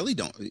people really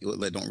don't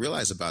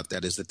realize about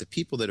that is that the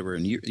people that were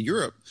in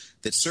Europe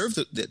that served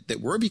that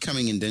were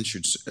becoming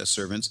indentured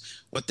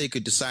servants, what they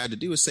could decide to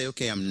do is say,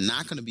 okay, I'm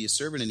not going to be a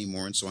servant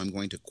anymore, and so I'm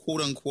going to quote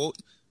unquote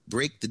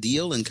break the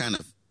deal and kind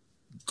of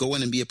go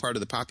in and be a part of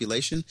the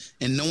population,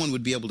 and no one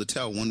would be able to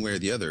tell one way or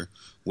the other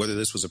whether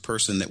this was a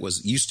person that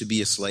used to be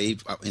a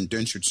slave,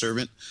 indentured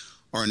servant,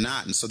 or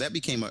not. And so that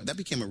became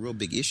a real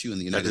big issue in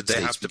the United States. Did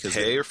they have to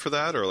pay for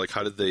that, or like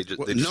how did they?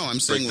 I'm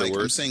saying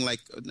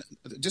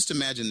just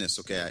imagine this.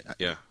 Okay,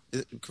 a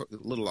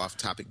little off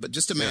topic, but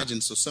just imagine.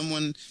 So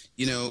someone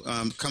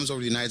comes over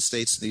to the United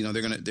States. They're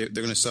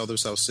gonna sell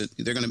themselves.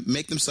 They're gonna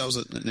make themselves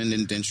an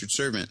indentured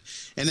servant,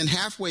 and then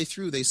halfway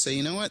through they say,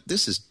 you know what,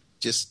 this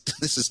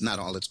is not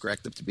all it's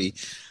cracked up to be.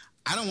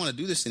 I don't want to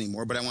do this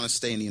anymore, but I want to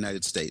stay in the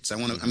United States. I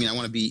want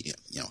to be,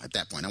 at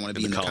that point, I want to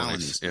be in the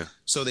colonies. Yeah.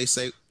 So they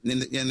say,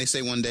 and they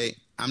say one day,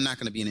 I'm not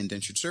going to be an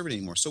indentured servant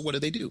anymore. So what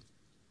do?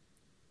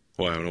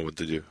 Well, I don't know what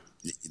to do.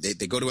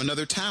 They go to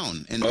another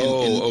town, and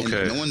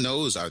no one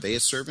knows, are they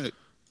a servant?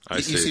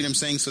 You see what I'm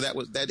saying? So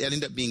that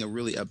ended up being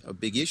a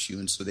big issue,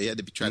 and so they had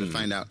to try to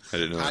find out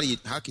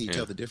how can you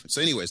tell the difference. So,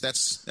 anyways,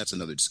 that's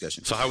another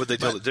discussion. So how would they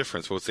tell the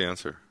difference? What's the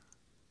answer?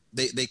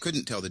 They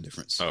couldn't tell the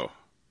difference. Oh.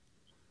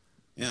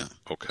 Yeah.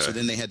 Okay. So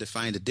then they had to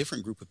find a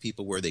different group of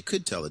people where they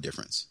could tell the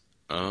difference.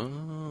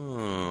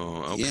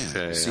 Oh,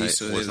 okay. Yeah. See,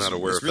 so I was not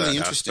aware of really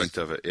that aspect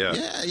of it. Yeah.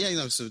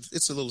 Yeah. So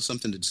it's a little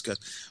something to discuss.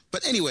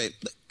 But anyway,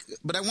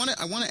 I want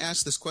to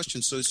ask this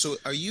question. So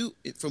are you,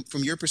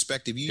 from your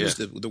perspective, you used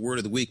the word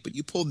of the week, but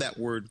you pulled that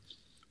word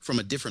from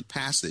a different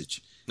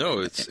passage.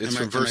 No, it's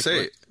from verse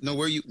 8.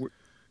 No,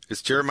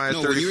 it's Jeremiah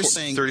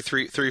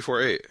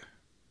 34:8.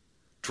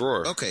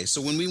 Drawer. Okay,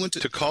 so when we went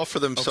to call for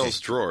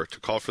themselves drawer, to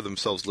call for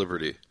themselves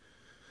liberty.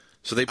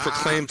 So they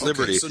proclaimed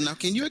liberty. So now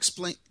can you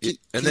explain?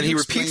 And then he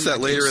repeats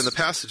that later in the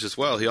passage as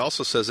well. He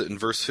also says it in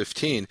verse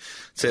 15. It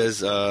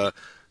says, let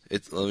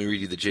me read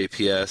you the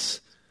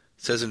JPS.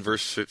 It says in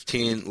verse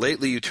 15,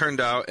 "Lately you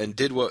turned out and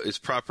did what is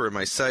proper in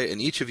my sight,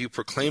 and each of you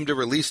proclaimed a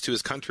release to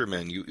his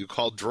countrymen. You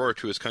called drawer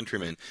to his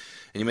countrymen,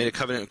 and you made a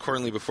covenant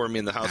accordingly before me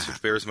in the house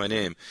which bears my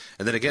name."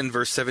 And then again,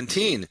 verse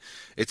 17,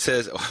 it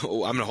says, I'm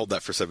going to hold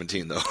that for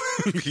 17, though.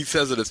 He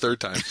says it a third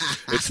time.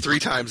 It's 3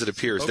 times it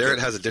appears. Okay. There it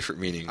has a different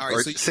meaning. All right,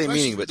 or so same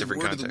meaning, but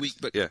different context. Word of the week,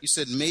 but you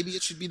said maybe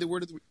it should be the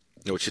word of the week.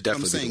 No, it should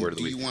definitely be the word of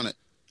the week. Do you want it?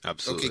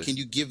 Absolutely. Okay, can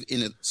you give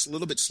in a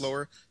little bit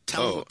slower?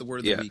 Tell me what the word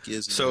of the week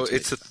is. So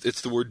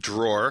it's the word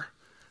drawer.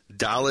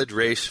 Daled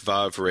resh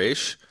vav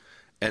resh,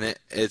 and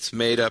it's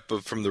made up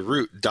from the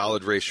root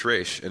daled resh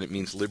resh, and it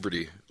means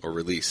liberty or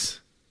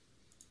release.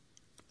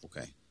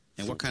 Okay.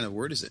 And what kind of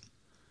word is it?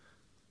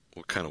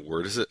 What kind of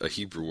word is it? A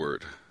Hebrew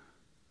word.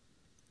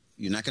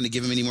 You're not going to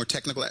give him any more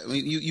technical. I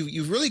mean,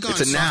 you've really gone.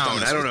 It's a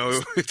noun. I don't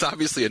know. It's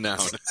obviously a noun.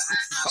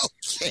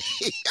 Okay.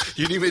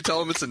 You need me to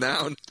tell him it's a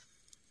noun?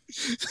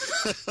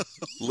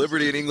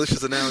 Liberty in English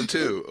is a noun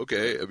too.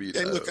 Okay, I mean,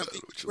 and look,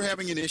 we're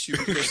having an issue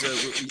because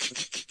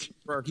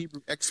we're our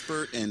Hebrew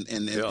expert, and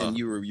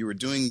you were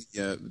doing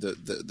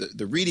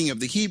the reading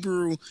of the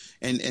Hebrew,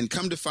 and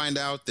come to find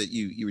out that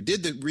you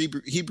did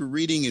the Hebrew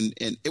reading,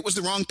 and it was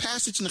the wrong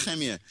passage,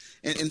 Nehemia,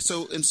 and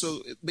so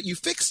but you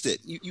fixed it.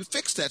 You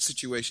fixed that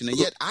situation, and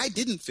yet I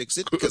didn't fix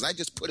it because I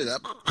just put it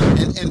up,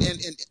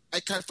 and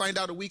I kind of find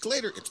out a week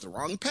later it's the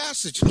wrong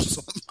passage.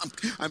 So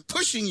I'm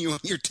pushing you on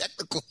your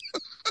technical.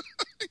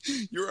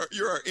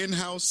 You're our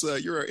in-house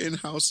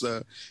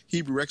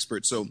Hebrew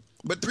expert. So,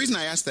 but the reason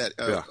I asked that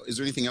is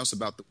there anything else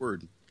about the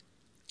word?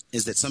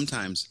 is that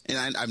sometimes,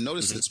 and I've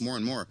noticed this more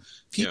and more,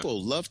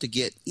 people love to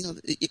get,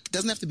 it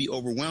doesn't have to be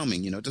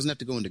overwhelming, it doesn't have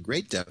to go into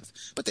great depth,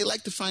 but they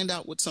like to find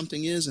out what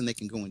something is, and they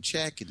can go and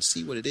check and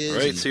see what it is.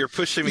 Right, and, so you're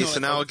pushing me, so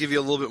now I'll give you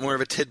a little bit more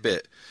of a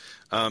tidbit.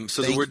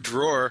 So the word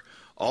dror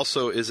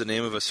also is the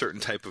name of a certain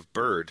type of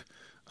bird.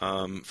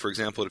 For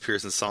example, it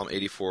appears in Psalm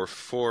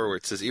 84:4, where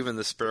it says, "Even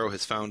the sparrow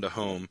has found a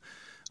home,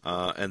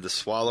 and the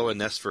swallow a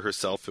nest for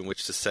herself in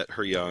which to set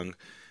her young."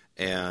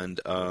 And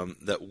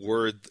that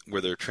word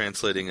where they're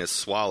translating as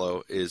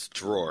swallow is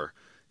dror.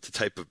 It's a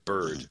type of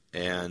bird.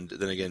 And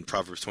then again,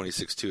 Proverbs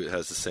 26:2, it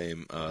has the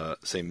same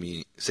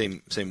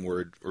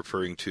word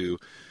referring to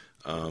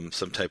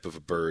some type of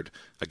a bird.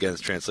 Again,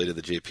 it's translated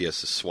the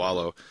JPS as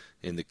swallow.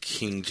 In the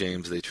King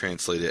James, they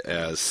translate it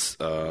as,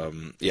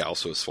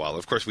 also a swallow.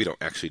 Of course, we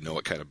don't actually know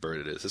what kind of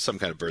bird it is. It's some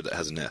kind of bird that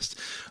has a nest.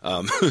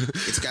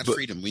 It's got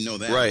freedom. We know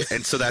that. Right,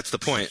 and so that's the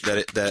point,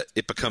 that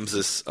it becomes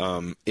this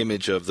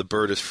image of the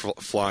bird is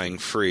flying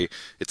free.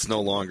 It's no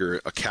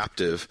longer a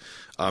captive.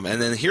 And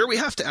then here we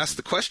have to ask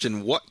the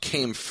question, what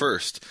came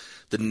first,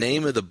 the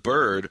name of the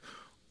bird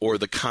or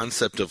the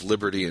concept of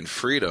liberty and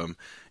freedom?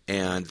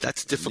 And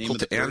that's difficult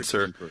to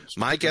answer.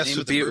 My guess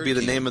would be it would be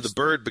the name of the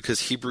bird, because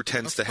Hebrew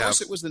tends to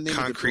have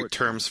concrete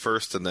terms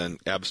first and then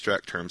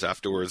abstract terms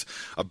afterwards.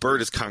 A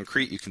bird is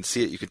concrete. You can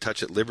see it. You can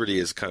touch it. Liberty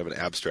is kind of an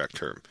abstract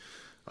term.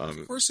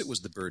 Of course it was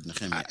the bird,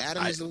 Nehemia.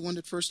 Adam is the one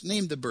that first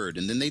named the bird,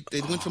 and then they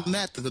went from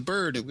that to the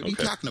bird. What are you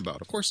talking about?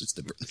 Of course it's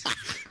the bird.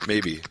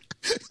 Maybe.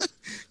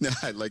 No,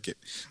 I like it.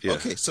 Yeah.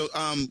 So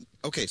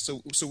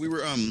we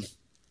were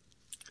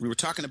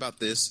talking about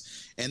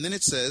this, and then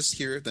it says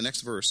here, the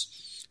next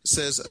verse, it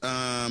says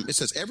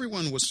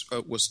everyone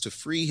was to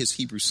free his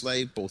Hebrew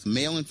slave, both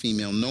male and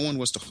female. No one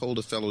was to hold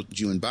a fellow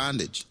Jew in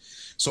bondage.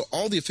 So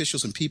all the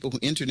officials and people who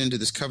entered into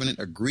this covenant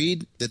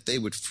agreed that they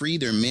would free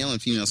their male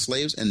and female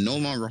slaves and no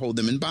longer hold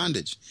them in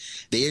bondage.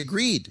 They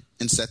agreed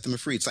and set them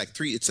free. It's like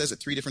it says it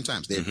 3 different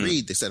times. They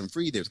agreed, they set them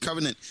free. There's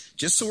covenant.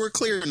 Just so we're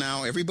clear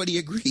now, everybody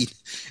agreed.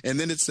 And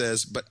then it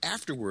says, but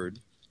afterward,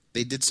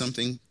 they did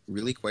something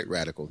really quite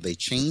radical. They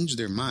changed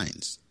their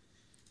minds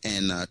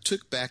and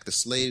took back the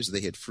slaves they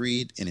had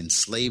freed and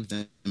enslaved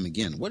them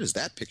again. What does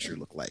that picture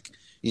look like?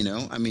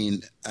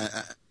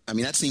 That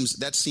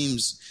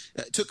seems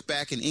took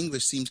back in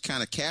English seems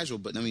kind of casual,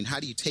 but how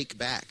do you take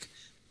back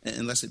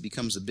unless it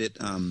becomes a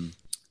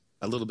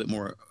little bit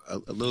more.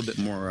 I'm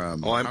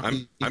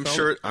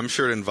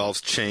sure it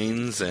involves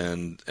chains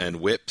and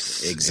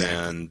whips,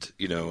 exactly.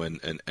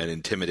 and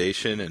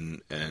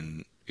intimidation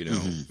and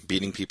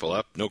beating people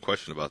up. No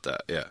question about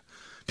that. Yeah,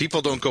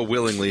 people don't go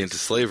willingly into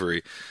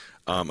slavery.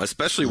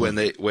 Especially when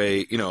they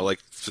like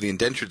for the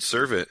indentured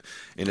servant,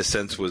 in a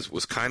sense,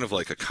 was kind of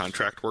like a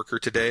contract worker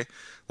today.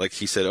 Like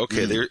he said,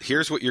 okay,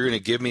 here's what you're going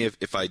to give me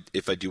if I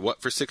do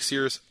what for 6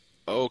 years.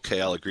 Okay,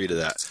 I'll agree to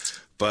that.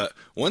 But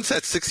once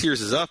that 6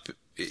 years is up,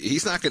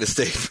 he's not going to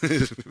stay,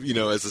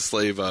 as a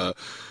slave,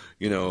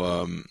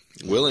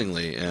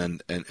 willingly.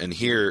 And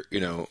here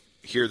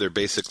they're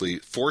basically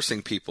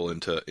forcing people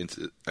into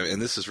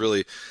and this is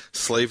really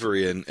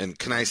slavery, and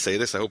can I say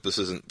this? I hope this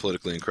isn't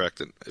politically incorrect,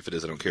 and if it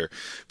is, I don't care.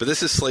 But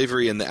this is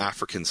slavery in the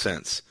African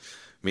sense,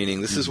 meaning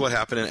this is what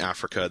happened in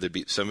Africa. There'd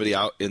be somebody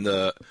out in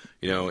the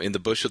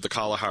bush of the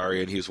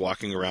Kalahari, and he was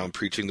walking around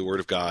preaching the word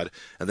of God,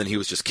 and then he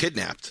was just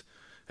kidnapped.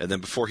 And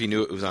then before he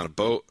knew it, was on a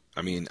boat.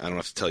 I mean, I don't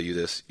have to tell you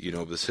this. You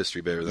know this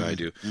history better than I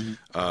do.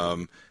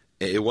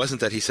 It wasn't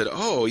that he said,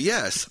 "Oh,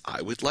 yes,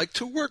 I would like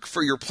to work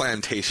for your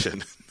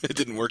plantation." It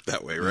didn't work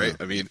that way, right?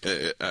 Yeah. I mean,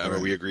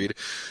 we agreed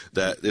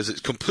that there's a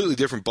completely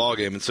different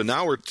ballgame. And so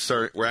now we're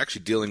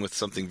actually dealing with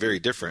something very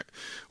different,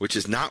 which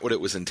is not what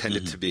it was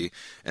intended to be.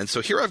 And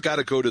so here I've got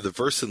to go to the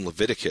verse in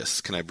Leviticus.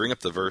 Can I bring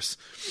up the verse?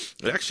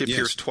 It actually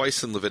appears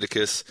twice in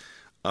Leviticus,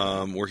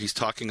 where he's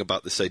talking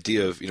about this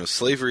idea of,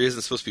 slavery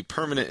isn't supposed to be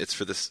permanent. It's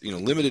for this,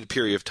 limited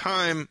period of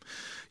time.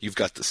 You've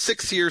got the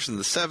 6 years and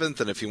the 7th,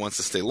 and if he wants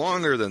to stay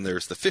longer, then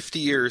there's the 50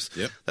 years.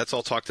 Yep. That's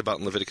all talked about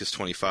in Leviticus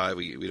 25.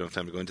 We don't have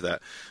time to go into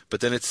that. But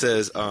then it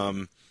says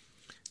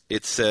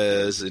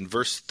in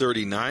verse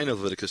 39 of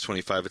Leviticus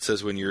 25, it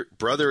says, when your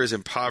brother is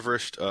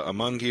impoverished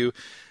among you,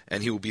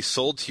 and he will be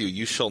sold to you,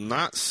 you shall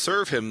not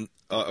serve him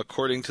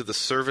according to the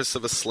service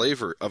of a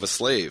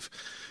slave.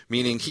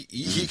 Meaning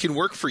he can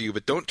work for you,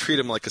 but don't treat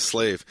him like a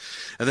slave.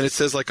 And then it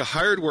says like a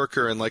hired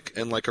worker and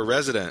like a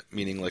resident,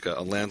 meaning like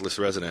a landless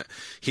resident.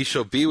 He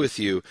shall be with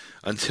you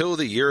until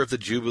the year of the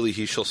Jubilee.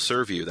 He shall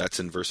serve you. That's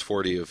in verse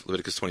 40 of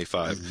Leviticus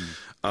 25.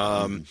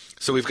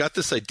 So we've got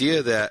this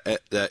idea that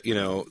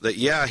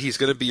he's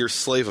going to be your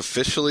slave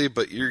officially,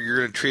 but you're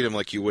going to treat him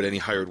like you would any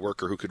hired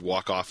worker who could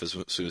walk off as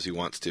soon as he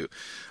wants to,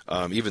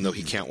 even though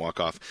he can't walk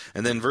off.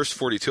 And then verse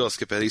 42, I'll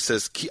skip ahead. He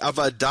says, "Ki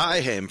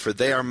avadaihem, for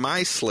they are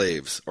my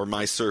slaves," or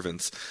my servants,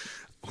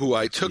 who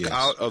I took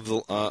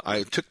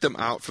I took them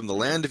out from the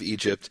land of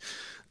Egypt.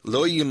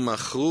 Lo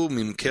yimachu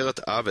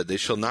mimkeret aved. They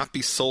shall not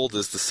be sold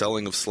as the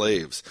selling of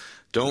slaves.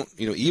 Don't,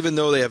 even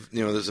though they have,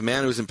 there's a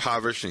man who's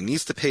impoverished and he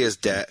needs to pay his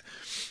debt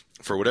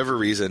for whatever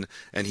reason,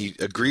 and he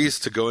agrees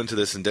to go into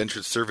this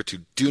indentured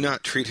servitude, do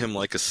not treat him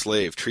like a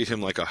slave. Treat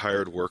him like a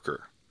hired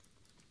worker.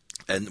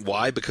 And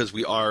why? Because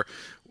we are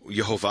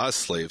Yehovah's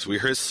slaves. We're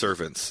his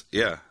servants.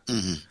 Yeah.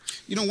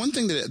 Mm-hmm. One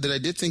thing that I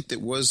did think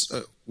that was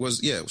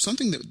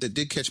something that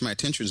did catch my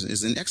attention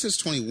is in Exodus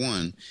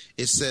 21,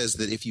 it says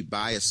that if you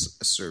buy a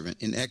servant,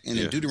 in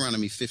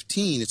Deuteronomy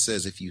 15, it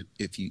says if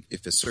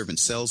a servant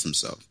sells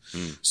himself.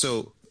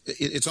 So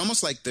it's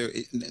almost like there,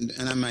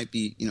 and I might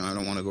be, I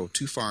don't want to go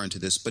too far into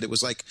this, but it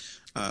was like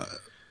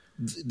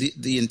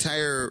the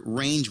entire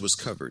range was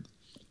covered,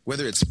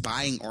 whether it's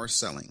buying or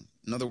selling.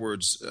 In other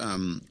words,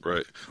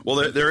 right.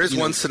 Well, there is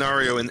one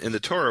scenario in the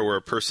Torah where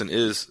a person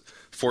is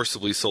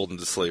forcibly sold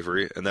into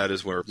slavery, and that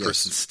is where a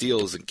person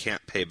steals and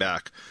can't pay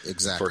back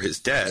for his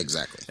debt.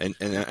 Exactly. And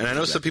I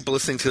know some people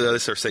listening to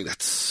this are saying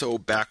that's so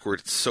backward,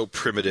 it's so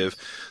primitive.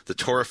 The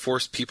Torah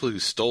forced people who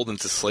stole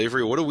into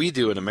slavery. What do we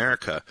do in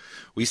America?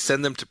 We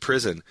send them to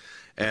prison.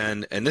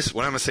 And this,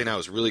 what I'm going to say now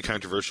is really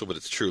controversial, but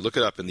it's true. Look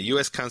it up. In the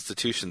U.S.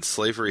 Constitution,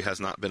 slavery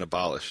has not been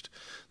abolished.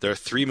 There are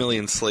 3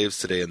 million slaves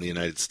today in the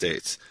United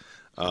States.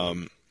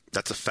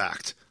 That's a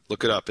fact.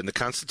 Look it up. In the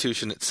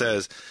Constitution, it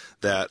says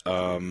that,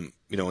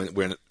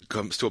 when it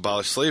comes to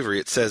abolish slavery,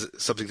 it says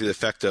something to the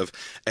effect of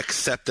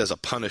except as a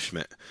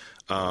punishment.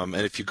 And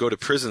if you go to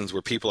prisons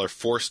where people are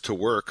forced to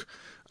work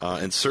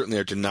and certainly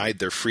are denied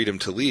their freedom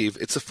to leave,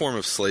 it's a form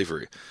of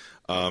slavery.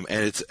 And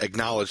it's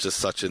acknowledged as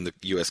such in the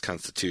U.S.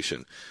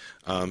 Constitution.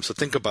 So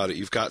think about it.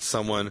 You've got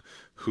someone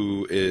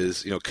who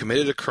is,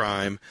 committed a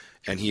crime,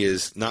 and he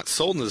is not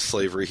sold into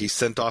slavery. He's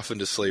sent off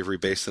into slavery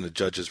based on a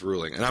judge's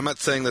ruling. And I'm not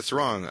saying that's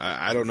wrong.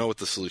 I don't know what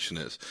the solution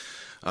is.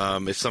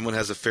 If someone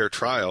has a fair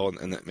trial,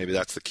 and maybe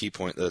that's the key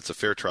point, that it's a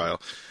fair trial,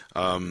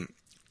 and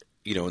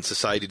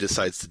society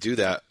decides to do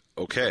that,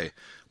 okay,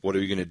 what are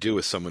you going to do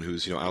with someone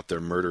who's, out there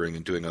murdering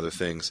and doing other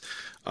things?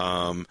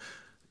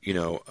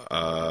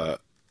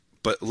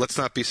 But let's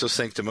not be so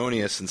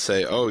sanctimonious and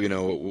say,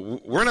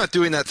 we're not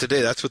doing that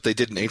today. That's what they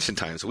did in ancient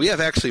times. We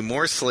have actually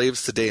more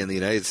slaves today in the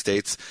United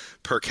States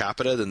per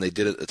capita than they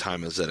did at the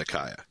time of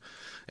Zedekiah.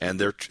 And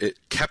they're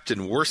kept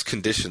in worse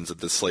conditions than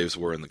the slaves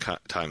were in the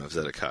time of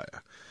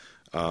Zedekiah.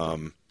 Do you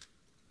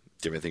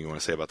have anything you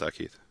want to say about that,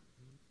 Keith?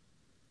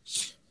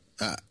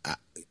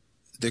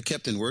 They're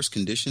kept in worse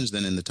conditions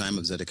than in the time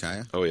of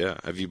Zedekiah. Oh yeah,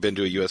 have you been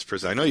to a U.S.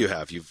 prison? I know you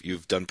have.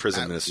 You've done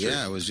prison ministry.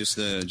 Yeah, I was just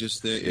there.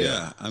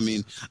 Yeah, I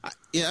mean,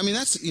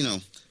 that's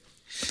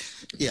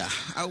Yeah,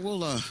 I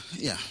will.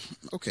 Yeah,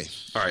 okay.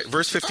 All right,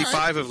 verse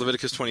 55 of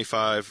Leviticus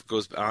 25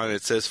 goes on.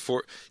 It says,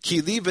 "For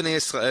Ki li b'nei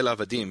Israel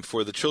avadim,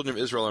 for the children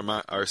of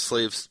Israel are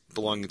slaves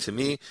belonging to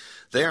me.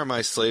 They are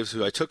my slaves,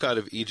 who I took out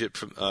of Egypt,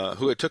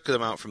 who I took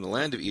them out from the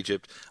land of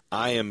Egypt.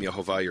 I am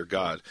Yehovah your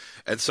God."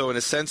 And so, in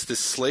a sense, this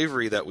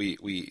slavery that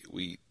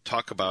we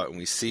talk about and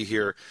we see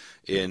here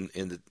in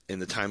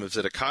the time of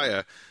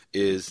Zedekiah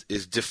is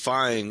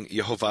defying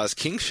Yehovah's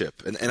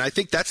kingship. And I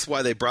think that's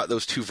why they brought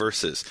those two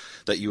verses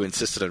that you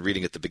insisted on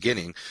reading at the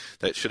beginning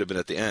that should have been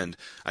at the end.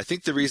 I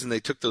think the reason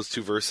they took those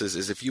two verses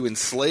is if you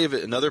enslave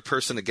another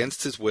person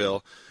against his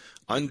will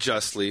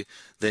unjustly,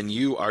 then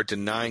you are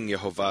denying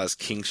Yehovah's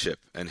kingship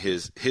and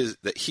his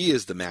that he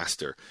is the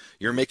master.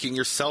 You're making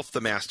yourself the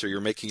master.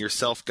 You're making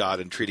yourself God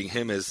and treating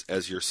him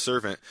as your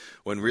servant,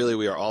 when really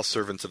we are all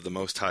servants of the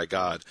Most High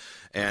God.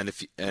 And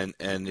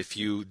if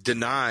you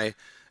deny,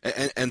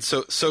 and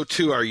so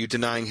too are you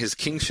denying his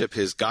kingship,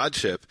 his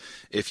godship,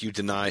 if you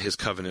deny his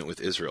covenant with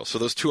Israel. So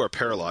those two are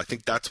parallel. I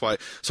think that's why.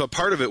 So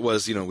part of it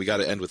was, we got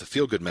to end with a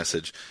feel-good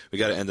message. We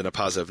got to end on a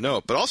positive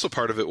note. But also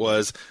part of it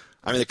was,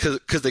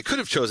 because they could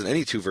have chosen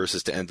any two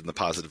verses to end on the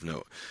positive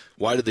note.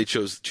 Why did they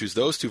choose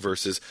those two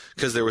verses?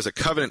 Because there was a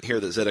covenant here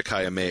that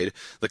Zedekiah made.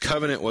 The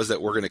covenant was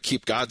that we're going to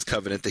keep God's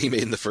covenant that he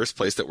made in the first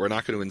place, that we're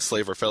not going to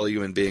enslave our fellow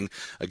human being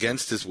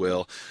against his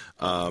will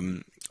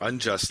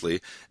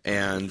unjustly.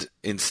 And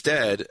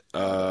instead,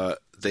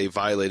 they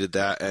violated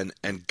that.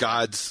 And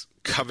God's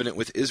covenant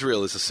with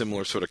Israel is a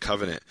similar sort of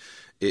covenant.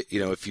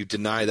 If you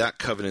deny that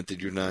covenant, then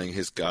you're denying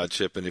his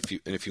godship. And if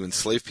you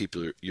enslave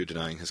people, you're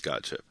denying his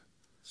godship.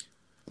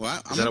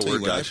 Well, I'm going to tell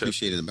you what I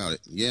appreciated about it.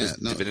 Yeah,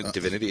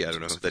 divinity. I don't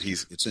know that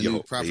he's. It's a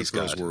new Prophet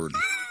Pearls word.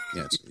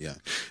 Yeah.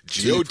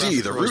 God.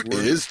 The root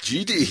is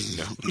GD.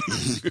 No.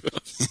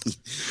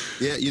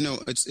 Yeah,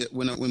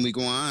 when we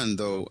go on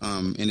though,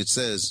 and it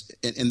says,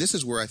 and this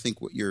is where I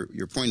think what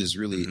your point is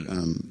really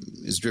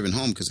is driven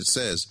home, because it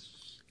says,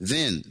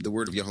 "Then the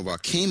word of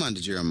Yehovah came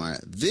unto Jeremiah.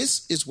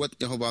 This is what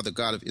Yehovah, the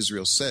God of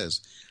Israel, says: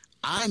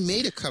 I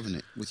made a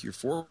covenant with your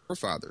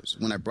forefathers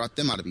when I brought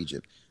them out of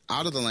Egypt,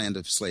 out of the land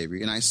of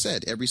slavery, and I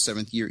said, every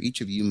 7th year each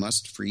of you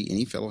must free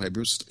any fellow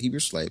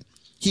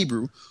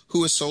Hebrew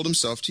who has sold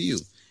himself to you.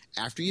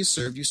 After he has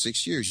served you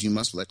 6 years, you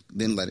must let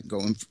him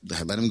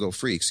go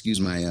free." Excuse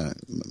my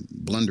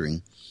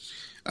blundering.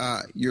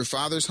 "Your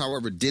fathers,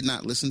 however, did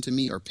not listen to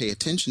me or pay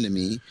attention to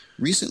me.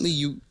 Recently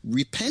you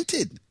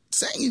repented,"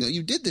 saying,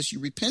 you did this, you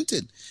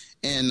repented,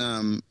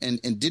 and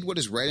did what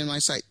is right in my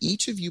sight.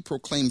 Each of you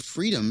proclaim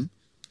freedom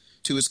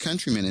to his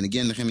countrymen. And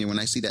again, Nehemia, when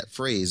I see that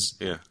phrase,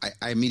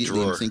 I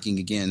immediately am thinking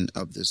again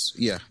of this.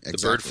 Yeah, exactly. The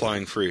bird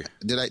flying free.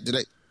 Did I?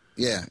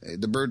 Yeah,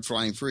 the bird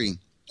flying free.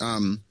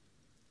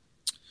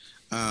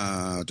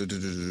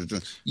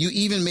 You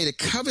even made a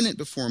covenant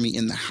before me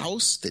in the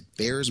house that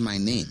bears my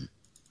name.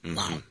 Mm-hmm.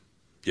 Wow.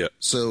 Yeah.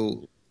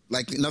 So,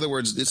 like, in other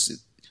words,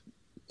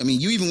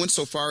 you even went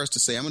so far as to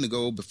say, I'm going to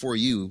go before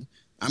you.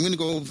 I'm going to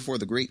go before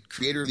the great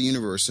creator of the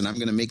universe, and I'm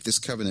going to make this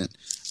covenant.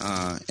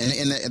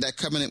 And that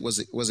covenant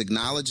was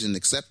acknowledged and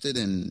accepted,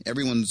 and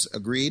everyone's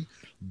agreed.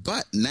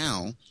 But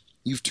now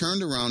you've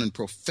turned around and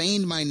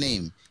profaned my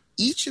name.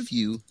 Each of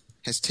you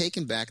has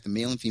taken back the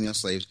male and female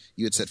slaves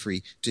you had set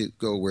free to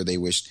go where they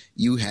wished.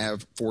 You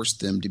have forced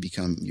them to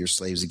become your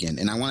slaves again.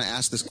 And I want to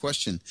ask this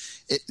question.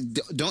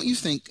 Don't you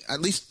think,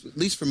 at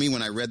least for me,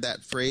 when I read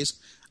that phrase,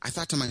 I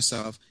thought to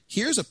myself,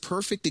 here's a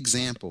perfect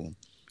example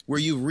where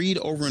you read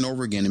over and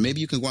over again, and maybe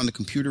you can go on the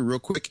computer real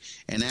quick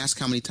and ask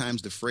how many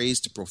times the phrase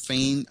to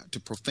profane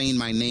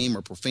my name,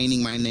 or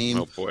profaning my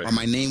name, or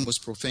my name was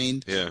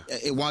profaned. Yeah.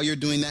 While you're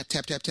doing that,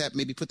 tap, tap, tap,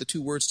 maybe put the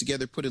two words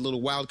together, put a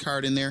little wild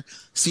card in there,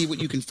 see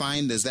what you can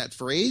find as that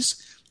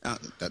phrase.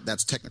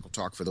 That's technical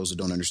talk for those who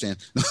don't understand.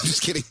 No, I'm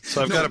just kidding.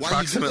 So I've got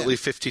approximately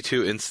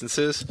 52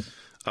 instances.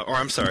 Or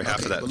I'm sorry,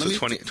 half of that. So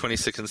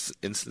 26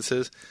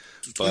 instances.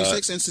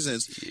 26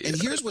 instances. Yeah.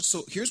 And here's what's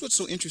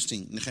so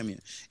interesting, Nehemia,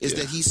 is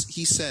that he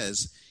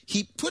says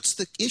he puts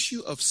the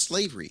issue of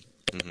slavery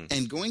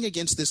and going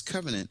against this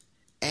covenant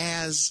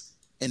as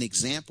an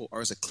example,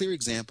 or as a clear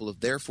example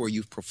of, therefore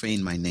you've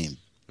profaned my name.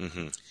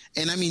 Mm-hmm.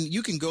 And I mean,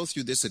 you can go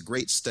through this, a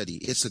great study.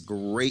 It's a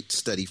great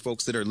study,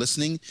 folks that are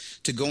listening,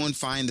 to go and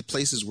find the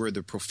places where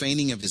the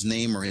profaning of his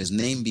name, or his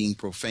name being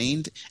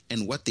profaned,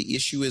 and what the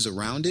issue is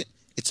around it.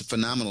 It's a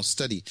phenomenal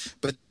study.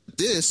 But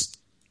this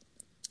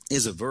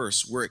is a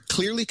verse where it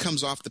clearly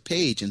comes off the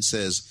page and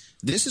says,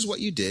 this is what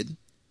you did.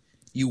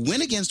 You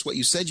went against what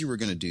you said you were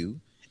going to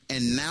do,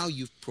 and now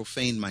you've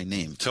profaned my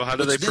name. So how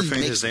do they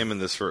profane his name in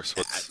this verse?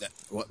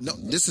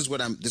 This is what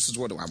I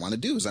want to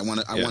do. Is I want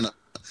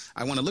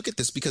to look at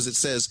this, because it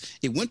says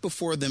it went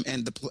before them,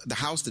 and the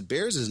house that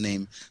bears his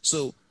name.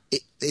 So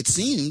it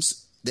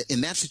seems that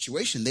in that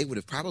situation, they would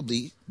have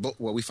probably,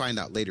 well, we find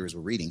out later as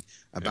we're reading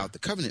about the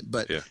covenant,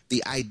 but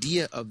the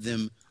idea of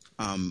them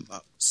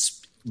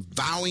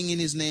vowing in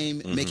his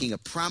name, making a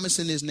promise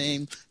in his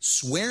name,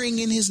 swearing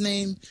in his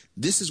name,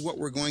 this is what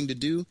we're going to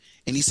do.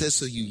 And he says,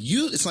 so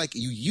it's like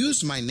you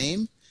used my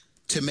name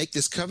to make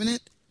this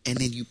covenant, and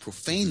then you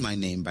profane my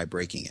name by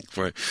breaking it.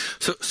 Right.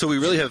 So we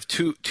really have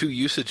two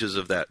usages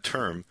of that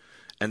term,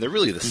 and they're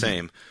really the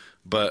same.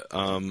 But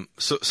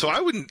so I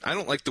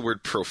don't like the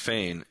word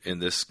profane in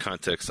this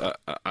context.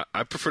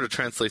 I prefer to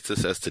translate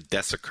this as to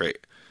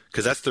desecrate,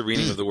 because that's the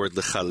reading of the word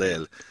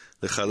lechalel.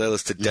 Lechalel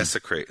is to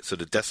desecrate, so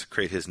to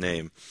desecrate his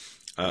name.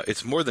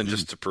 It's more than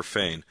just to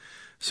profane.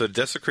 So to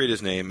desecrate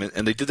his name,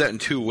 and they did that in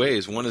two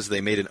ways. One is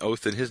they made an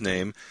oath in his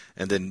name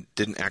and then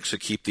didn't actually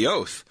keep the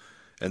oath.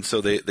 And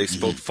so they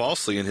spoke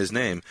falsely in his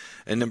name.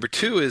 And number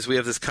two is we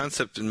have this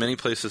concept in many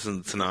places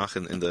in the Tanakh,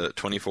 in the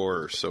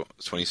 24 or so,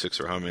 26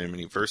 or how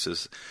many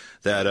verses,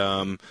 that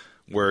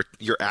where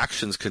your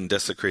actions can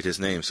desecrate his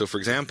name. So, for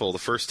example, one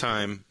of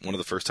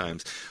the first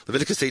times,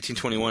 Leviticus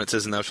 18:21, it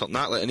says, "And thou shalt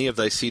not let any of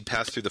thy seed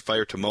pass through the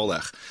fire to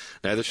Molech,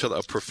 neither shalt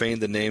thou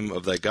profane the name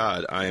of thy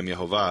God. I am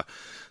Yehovah."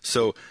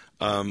 So,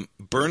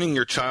 burning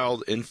your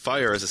child in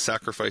fire as a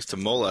sacrifice to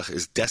Molech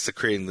is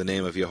desecrating the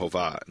name of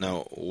Yehovah.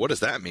 Now, what does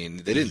that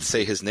mean? They didn't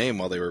say his name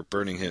while they were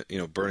burning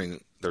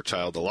their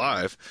child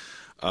alive,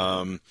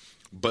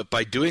 but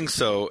by doing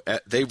so,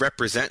 they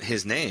represent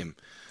his name.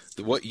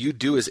 What you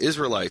do as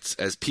Israelites,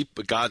 as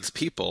God's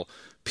people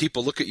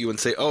look at you and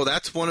say, "Oh,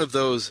 that's one of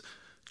those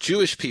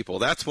Jewish people.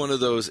 That's one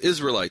of those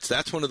Israelites.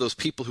 That's one of those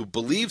people who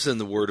believes in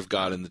the Word of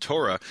God and the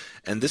Torah,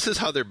 and this is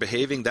how they're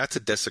behaving." That's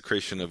a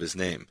desecration of his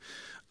name.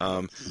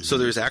 So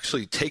there's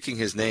actually taking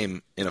his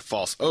name in a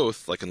false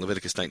oath, like in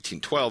Leviticus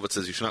 19:12, it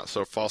says, "You shall not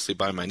swear falsely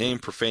by my name,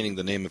 profaning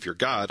the name of your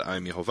God, I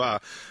am Yehovah."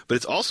 But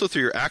it's also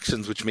through your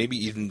actions, which maybe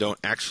even don't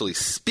actually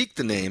speak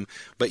the name,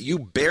 but you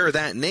bear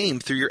that name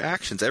through your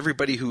actions.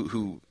 Everybody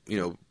who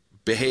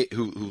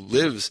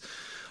lives,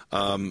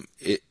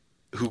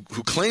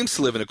 who claims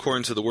to live in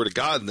accordance to the Word of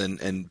God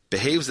and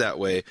behaves that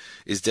way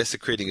is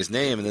desecrating his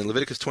name. And then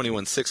Leviticus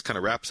 21:6 kind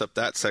of wraps up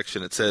that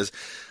section. It says,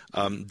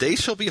 "They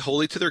shall be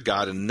holy to their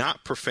God and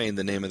not profane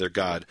the name of their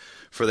God.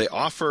 For they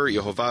offer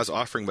Yehovah's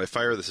offering by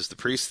fire." This is the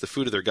priests, the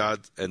food of their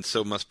God, and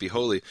so must be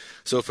holy.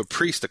 So if a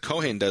priest, a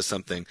Kohen, does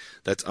something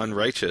that's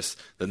unrighteous,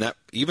 then that,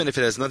 even if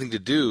it has nothing to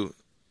do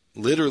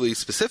literally,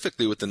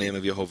 specifically with the name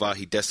of Yehovah,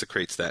 he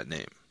desecrates that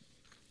name.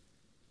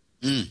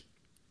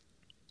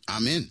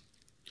 Amen.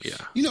 Yeah.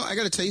 I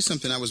got to tell you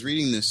something. I was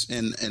reading this,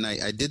 and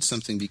I did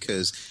something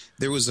because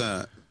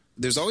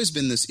there's always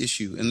been this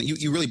issue, and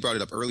you really brought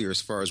it up earlier as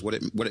far as what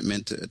it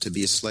meant to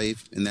be a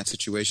slave in that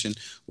situation,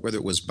 whether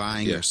it was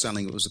buying or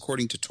selling. It was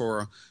according to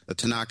Torah. The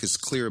Tanakh is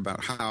clear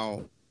about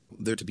how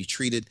they're to be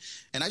treated,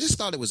 and I just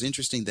thought it was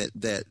interesting that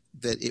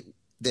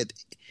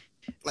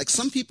like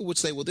some people would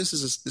say, well, this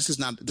is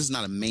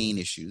not a main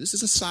issue. This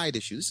is a side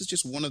issue. This is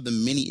just one of the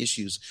many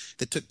issues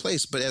that took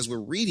place. But as we're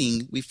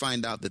reading, we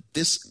find out that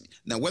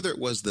whether it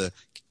was the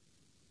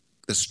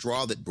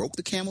straw that broke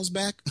the camel's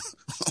back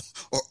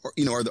or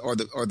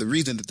the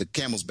reason that the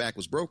camel's back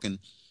was broken,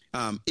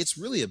 it's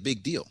really a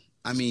big deal.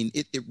 I mean,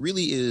 it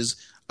really is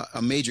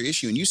a major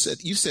issue. And you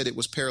said it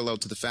was parallel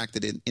to the fact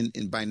that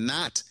in by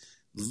not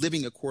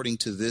living according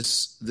to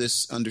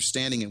this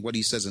understanding and what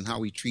he says and how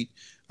we treat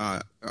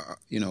our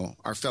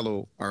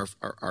fellow our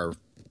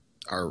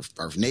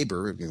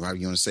neighbor, how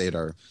you want to say it,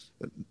 their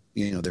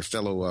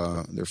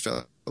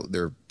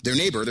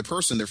neighbor, their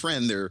person, their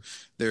friend,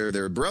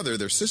 their brother,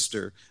 their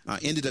sister,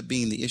 ended up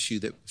being the issue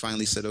that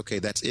finally said, okay,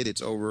 that's it,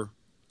 it's over,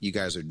 you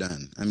guys are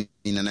done. I mean,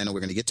 and I know we're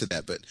going to get to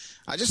that, but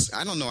I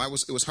don't know.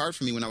 It was hard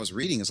for me when I was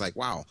reading. It's like,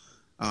 wow,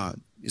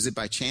 is it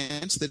by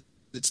chance that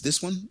it's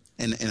this one?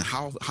 And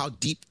how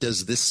deep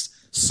does this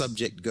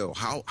subject go?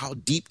 How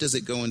deep does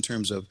it go in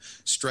terms of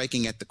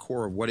striking at the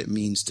core of what it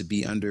means to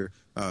be under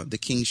the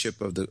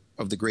kingship of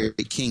the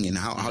great king? And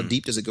how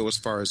deep does it go as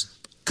far as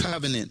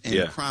covenant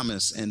and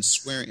promise and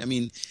swearing? I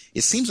mean,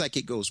 it seems like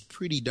it goes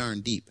pretty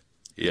darn deep.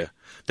 Yeah.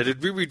 Now,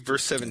 did we read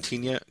verse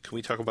 17 yet? Can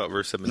we talk about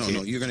verse 17?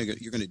 No, you're gonna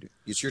do.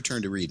 It's your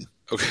turn to read.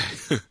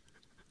 Okay.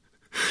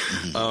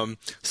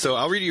 So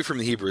I'll read you from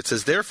the Hebrew. It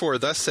says, "Therefore,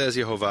 thus says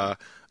Yehovah,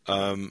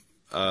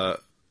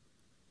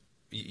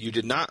 you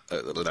did not.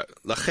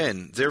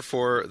 Lachen.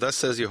 Therefore, thus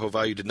says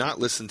Yehovah, you did not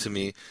listen to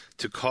me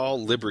to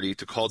call liberty,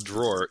 to call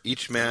dror,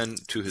 each man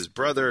to his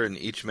brother and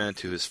each man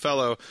to his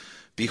fellow.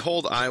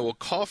 Behold, I will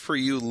call for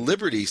you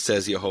liberty,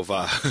 says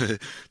Yehovah,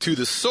 to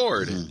the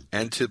sword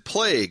and to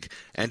plague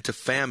and to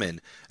famine,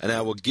 and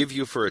I will give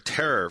you for a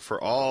terror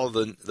for all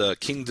the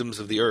kingdoms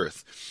of the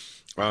earth."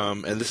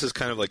 And this is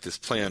kind of like this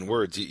play on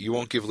words. You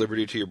won't give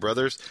liberty to your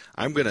brothers.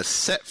 I'm going to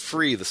set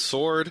free the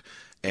sword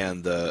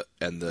and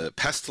the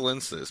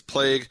pestilence, this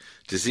plague,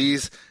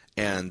 disease,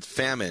 and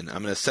famine.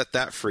 I'm going to set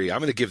that free. I'm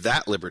going to give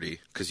that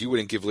liberty because you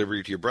wouldn't give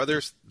liberty to your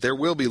brothers. There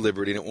will be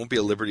liberty, and it won't be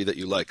a liberty that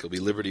you like. It'll be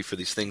liberty for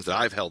these things that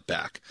I've held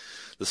back,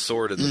 the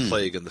sword and the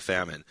plague and the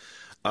famine.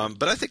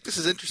 But I think this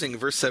is interesting in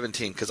verse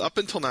 17 because up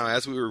until now,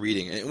 as we were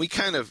reading, and we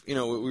kind of, we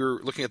were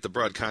looking at the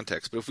broad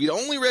context, but if we'd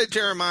only read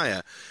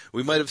Jeremiah,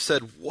 we might have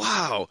said,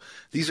 wow,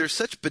 these are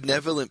such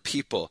benevolent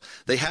people.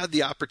 They had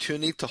the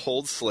opportunity to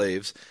hold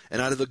slaves,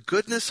 and out of the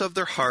goodness of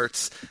their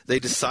hearts, they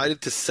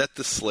decided to set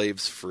the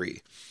slaves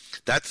free.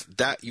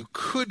 That you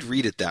could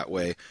read it that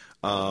way,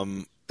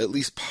 at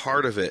least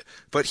part of it.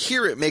 But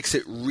here it makes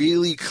it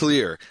really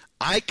clear.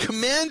 I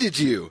commanded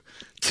you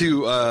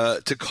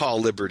to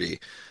call liberty.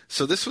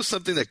 So this was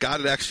something that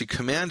God had actually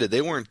commanded.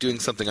 They weren't doing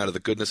something out of the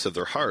goodness of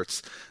their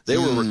hearts. They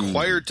were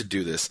required to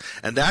do this.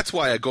 And that's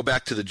why I go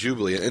back to the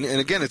Jubilee. And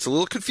again, it's a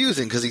little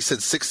confusing because he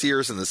said 6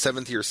 years and the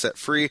 7th year set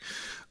free.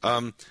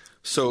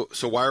 So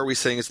why are we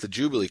saying it's the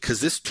Jubilee?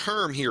 Because this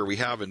term here we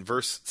have in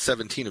verse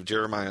 17 of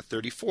Jeremiah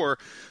 34,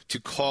 to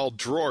call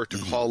dror, to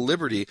call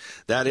liberty,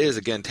 that is,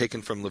 again,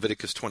 taken from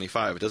Leviticus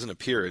 25. It doesn't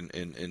appear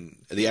in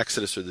the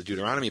Exodus or the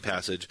Deuteronomy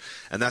passage,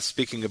 and that's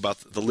speaking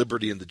about the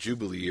liberty in the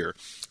Jubilee year.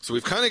 So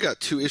we've kind of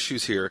got two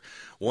issues here.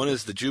 One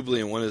is the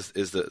Jubilee, and one is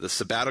the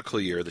sabbatical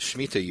year, the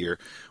Shemitah year,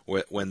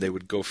 when they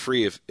would go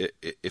free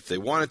if they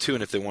wanted to,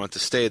 and if they wanted to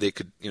stay, they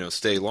could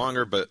stay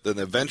longer, but then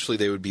eventually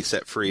they would be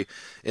set free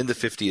in the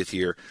 50th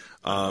year.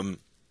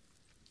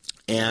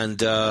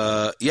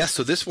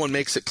 So this one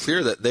makes it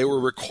clear that they were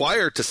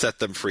required to set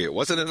them free. It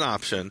wasn't an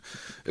option.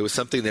 It was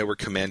something they were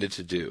commanded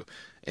to do.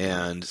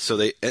 And so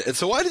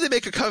why did they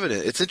make a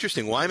covenant? It's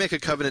interesting. Why make a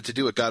covenant to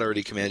do what God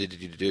already commanded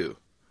you to do?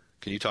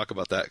 Can you talk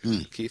about that,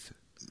 Keith?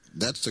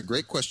 That's a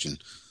great question.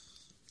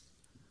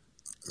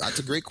 That's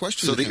a great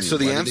question. So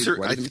the answer,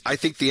 I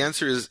think the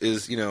answer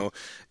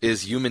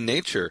is human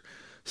nature.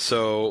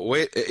 So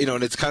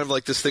and it's kind of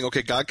like this thing.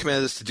 Okay, God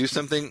commanded us to do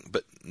something,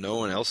 but no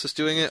one else is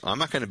doing it. I'm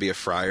not going to be a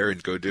friar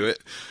and go do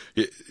it.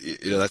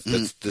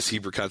 That's this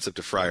Hebrew concept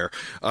of friar.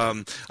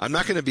 I'm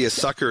not going to be a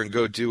sucker and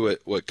go do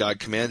what God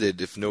commanded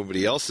if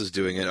nobody else is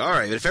doing it. All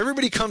right, if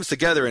everybody comes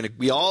together and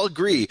we all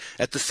agree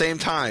at the same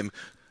time,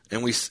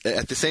 and we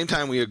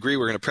agree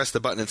we're going to press the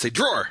button and say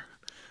drawer,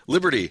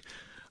 liberty.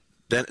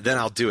 Then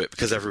I'll do it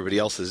because everybody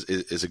else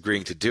is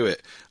agreeing to do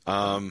it.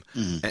 And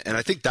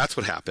I think that's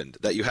what happened,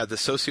 that you had the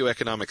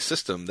socioeconomic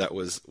system that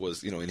was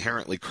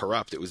inherently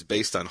corrupt. It was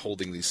based on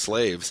holding these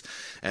slaves.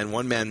 And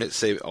one man might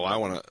say, I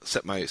want to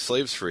set my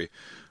slaves free.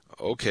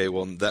 Okay,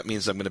 well, that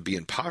means I'm going to be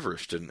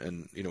impoverished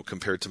and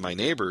compared to my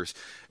neighbors.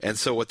 And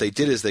so what they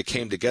did is they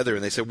came together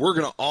and they said, we're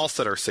going to all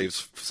set our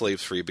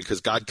slaves free because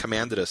God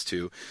commanded us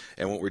to,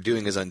 and what we're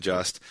doing is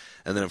unjust.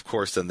 And then, of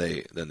course, then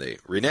they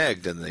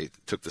reneged and they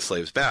took the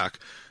slaves back.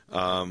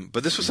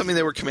 But this was something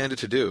they were commanded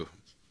to do.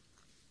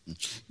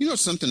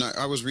 Something,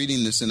 I was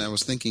reading this and I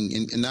was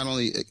thinking, and not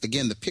only,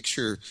 again, the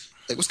picture,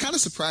 it was kind of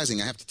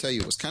surprising. I have to tell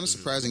you, it was kind of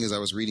surprising as I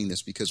was reading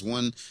this because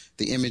one,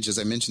 the image, as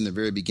I mentioned in the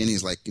very beginning,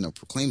 is like,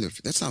 proclaim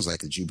that sounds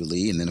like a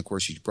Jubilee. And then, of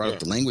course, you brought up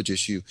the language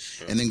issue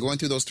and then going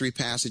through those 3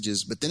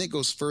 passages. But then it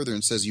goes further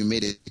and says you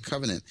made a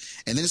covenant.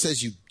 And then it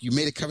says you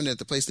made a covenant at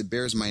the place that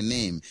bears my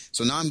name.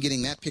 So now I'm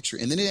getting that picture.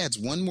 And then it adds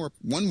one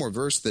more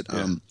verse that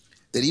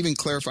that even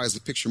clarifies the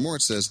picture more.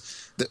 It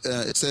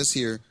says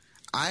here,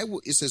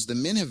 it says, the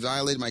men have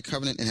violated my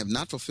covenant and have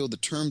not fulfilled the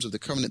terms of the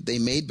covenant they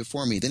made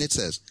before me. Then it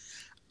says,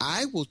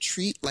 I will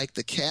treat like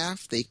the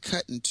calf they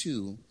cut in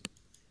two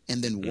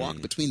and then walk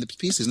between the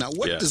pieces. Now,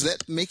 what does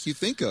that make you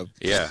think of?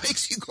 Yeah. It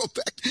makes you go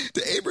back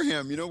to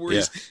Abraham,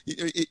 where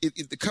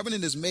the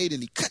covenant is made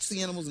and he cuts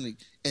the animals and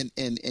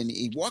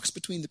he walks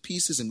between the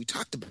pieces. And we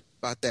talked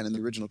about that in the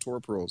original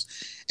Torah Pearls.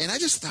 And I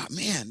just thought,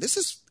 man, this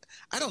is,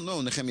 I don't know,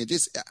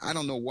 Nehemia, I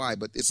don't know why,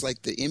 but it's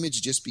like the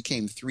image just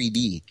became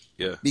 3D.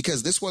 Yeah.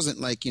 Because this wasn't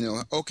like,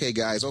 okay,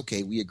 guys,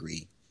 okay, we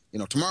agree.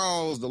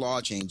 Tomorrow the law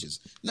changes.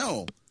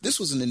 No, this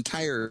was an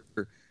entire...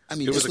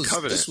 it was a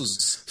covenant.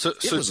 So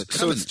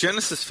it's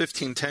Genesis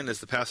 15:10 is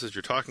the passage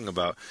you're talking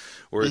about,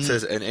 where it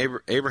says, and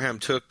Abraham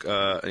took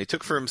and he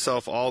took for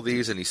himself all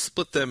these, and he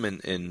split them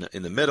in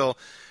the middle,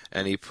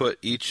 and he put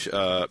each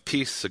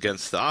piece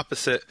against the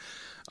opposite.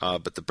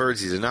 But the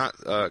birds he did not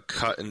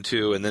cut in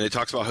two, and then it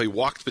talks about how he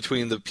walked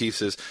between the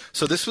pieces.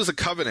 So this was a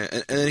covenant,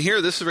 and then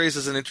here this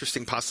raises an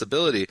interesting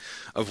possibility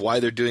of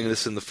why they're doing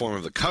this in the form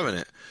of the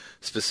covenant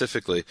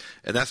specifically,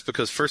 and that's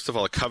because first of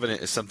all, a covenant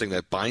is something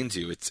that binds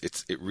you.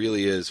 It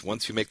really is.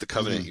 Once you make the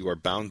covenant, you are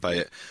bound by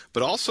it.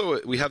 But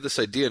also, we have this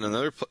idea in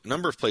another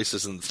number of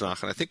places in the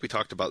Tanakh, and I think we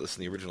talked about this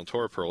in the original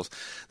Torah Pearls,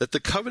 that the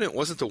covenant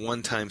wasn't a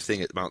one-time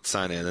thing at Mount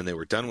Sinai and then they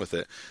were done with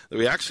it. That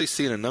we actually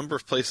see in a number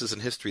of places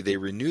in history they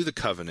renew the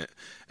covenant,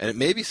 and it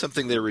may be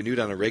something they renewed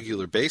on a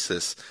regular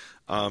basis.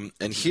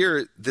 And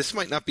here, this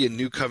might not be a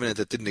new covenant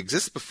that didn't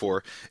exist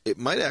before. It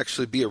might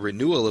actually be a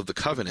renewal of the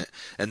covenant.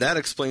 And that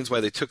explains why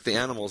they took the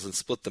animals and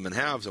split them in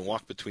halves and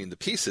walked between the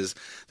pieces.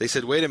 They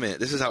said, wait a minute,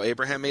 this is how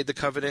Abraham made the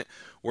covenant.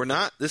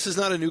 This is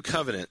not a new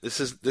covenant. This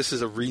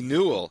is a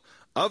renewal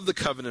of the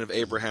covenant of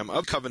Abraham,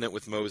 of covenant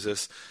with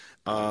Moses.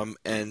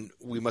 And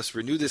we must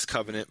renew this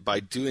covenant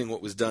by doing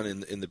what was done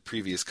in the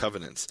previous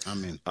covenants.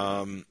 Amen.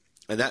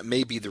 And that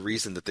may be the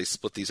reason that they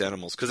split these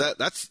animals, because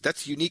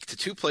that's unique to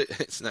two places.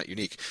 It's not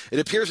unique. It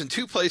appears in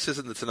two places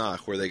in the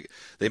Tanakh where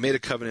they made a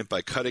covenant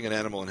by cutting an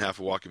animal in half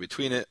and walking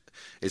between it.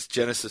 It's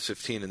Genesis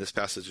 15 and this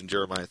passage in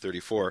Jeremiah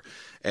 34,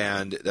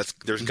 and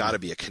there's got to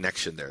be a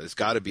connection there. There's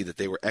got to be that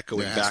they were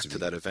echoing back to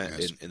that event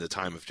in the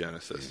time of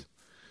Genesis.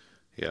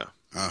 Yeah.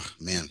 Oh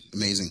man,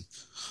 amazing.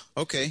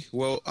 Okay,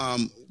 well,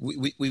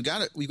 we've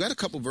got a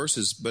couple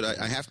verses, but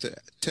I have to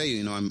tell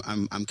you,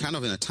 I'm kind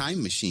of in a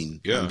time machine,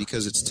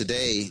 because it's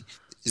today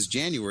is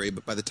January,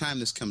 but by the time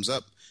this comes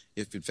up,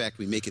 if in fact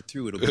we make it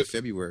through, it'll be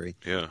February.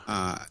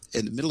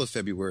 In the middle of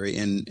February,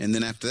 and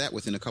then after that,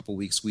 within a couple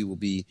weeks, we will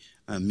be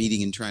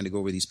meeting and trying to go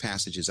over these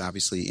passages,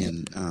 obviously,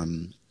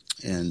 and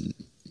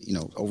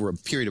over a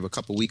period of a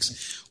couple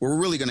weeks, we're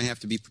really going to have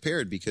to be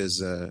prepared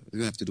because we're going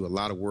to have to do a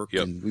lot of work,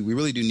 and we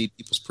really do need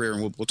people's prayer,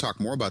 and we'll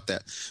talk more about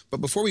that. But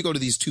before we go to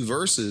these two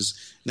verses,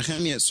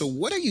 Nehemia, so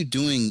what are you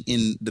doing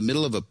in the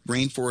middle of a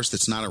rainforest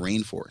that's not a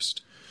rainforest?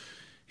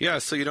 Yeah,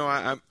 so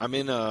I'm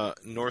in the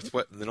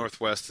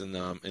Northwest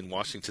in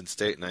Washington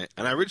State, and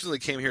I originally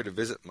came here to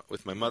visit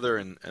with my mother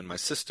and my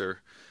sister.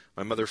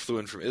 My mother flew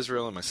in from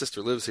Israel, and my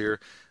sister lives here,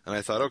 and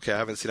I thought, okay, I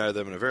haven't seen either of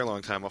them in a very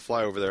long time. I'll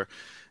fly over there,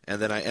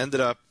 and then I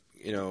ended up,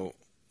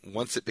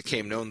 once it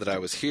became known that I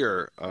was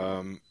here,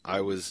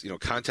 I was,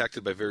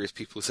 contacted by various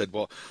people who said,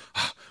 well,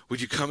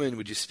 would you come in?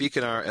 Would you speak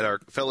at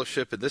our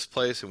fellowship at this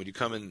place? And would you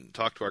come and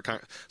talk to our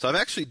So I've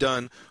actually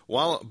done,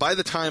 by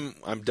the time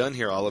I'm done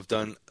here, I'll have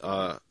done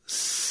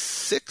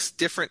 6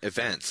 different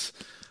events.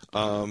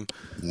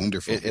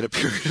 Wonderful. In a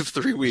period of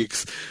 3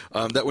 weeks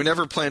that were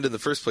never planned in the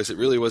first place. It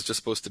really was just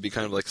supposed to be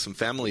kind of like some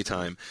family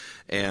time.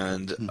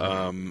 And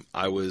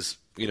I was,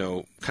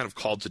 kind of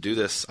called to do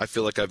this. I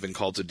feel like I've been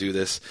called to do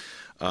this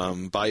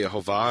by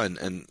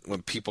Yehovah, and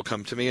when people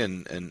come to me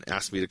and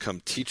ask me to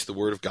come teach the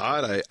Word of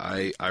God,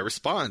 I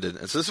respond. And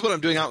so this is what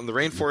I'm doing out in the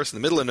rainforest in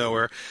the middle of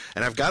nowhere,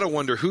 and I've got to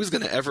wonder who's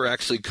going to ever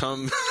actually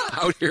come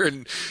out here,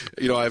 and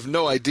I have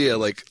no idea.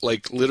 Like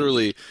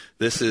literally,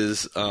 this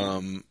is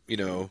and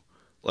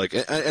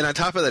on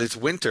top of that, it's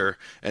winter,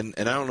 and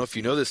I don't know if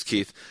you know this,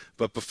 Keith,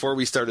 but before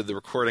we started the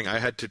recording, I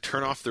had to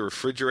turn off the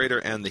refrigerator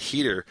and the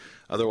heater.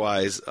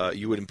 Otherwise,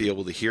 you wouldn't be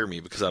able to hear me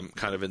because I'm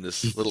kind of in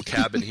this little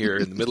cabin here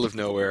in the middle of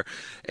nowhere,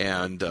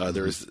 and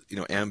there's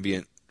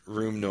ambient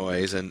room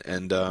noise,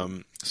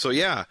 and so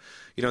yeah.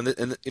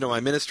 My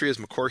ministry is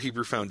Makor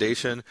Hebrew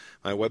Foundation.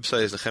 My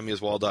website is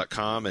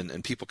nehemiaswall.com,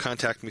 and people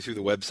contact me through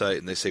the website,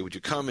 and they say, would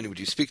you come and would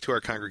you speak to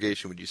our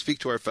congregation? Would you speak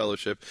to our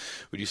fellowship?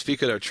 Would you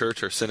speak at our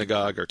church, our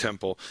synagogue, our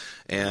temple?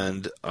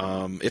 And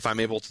if I'm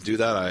able to do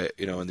that,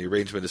 and the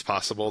arrangement is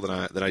possible,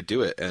 then I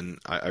do it. And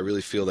I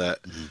really feel that,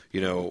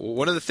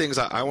 one of the things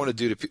I want to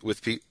do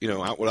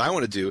what I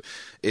want to do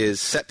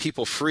is set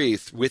people free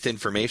with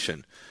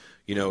information.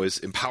 Is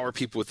empower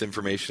people with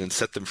information and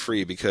set them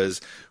free, because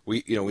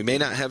we may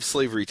not have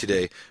slavery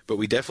today, but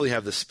we definitely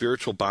have the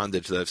spiritual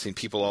bondage that I've seen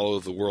people all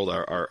over the world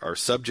are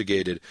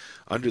subjugated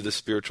under the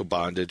spiritual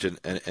bondage, and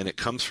it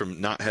comes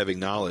from not having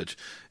knowledge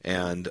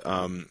and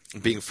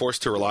being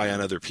forced to rely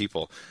on other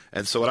people.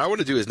 And so what I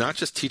want to do is not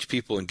just teach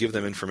people and give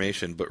them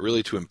information, but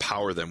really to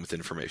empower them with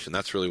information.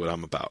 That's really what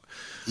I'm about.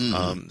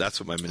 That's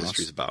what my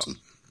ministry is about.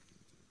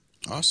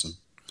 Awesome.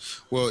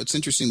 Well, it's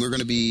interesting. We're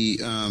going to be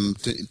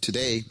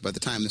today, by the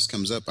time this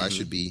comes up, I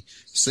should be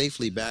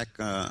safely back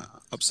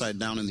upside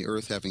down in the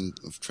earth, having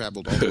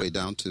traveled all the way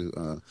down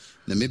to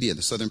Namibia,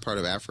 the southern part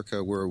of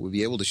Africa, where we'll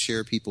be able to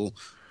share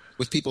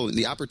with people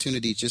the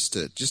opportunity just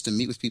to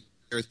meet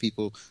with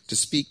people, to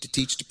speak, to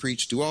teach, to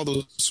preach, do all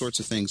those sorts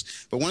of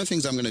things. But one of the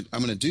things I'm going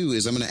to do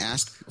is I'm going to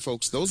ask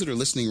folks, those that are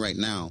listening right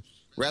now,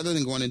 rather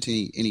than going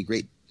into any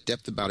great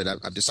depth about it,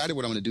 I've decided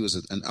what I'm going to do is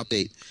an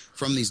update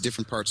from these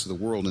different parts of the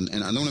world, and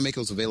I'm going to make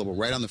those available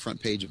right on the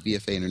front page of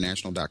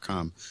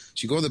bfainternational.com. So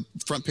you go to the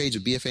front page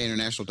of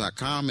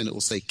bfainternational.com, and it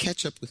will say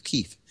Catch Up with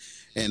Keith.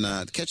 And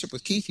Catch Up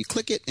with Keith, you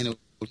click it, and it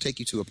will take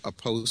you to a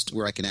post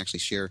where I can actually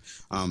share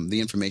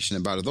the information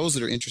about it. Those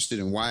that are interested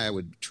in why I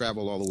would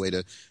travel all the way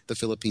to the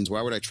Philippines,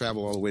 why would I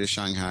travel all the way to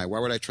Shanghai, why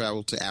would I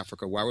travel to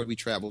Africa, why would we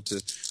travel to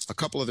a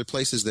couple other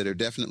places that are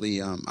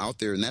definitely out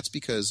there, and that's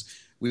because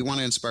we want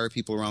to inspire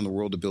people around the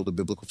world to build a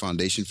biblical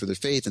foundation for their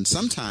faith. And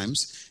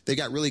sometimes they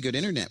got really good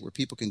internet where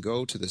people can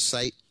go to the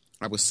site.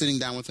 I was sitting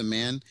down with a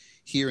man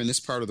here in this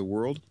part of the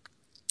world.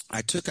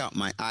 I took out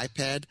my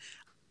iPad.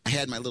 I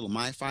had my little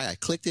MiFi. I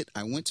clicked it.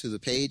 I went to the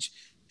page,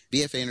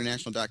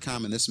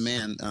 bfainternational.com, and this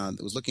man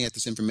was looking at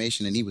this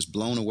information, and he was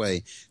blown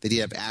away that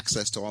he'd have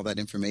access to all that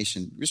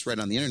information just right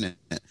on the internet.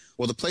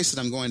 Well, the place that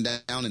I'm going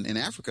down in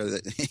Africa,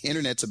 the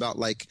internet's about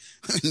like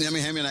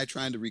Nehemia and I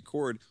trying to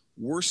record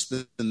worse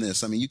than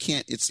this. I mean, you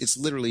can't. It's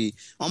literally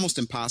almost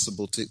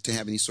impossible to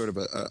have any sort of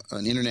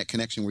an internet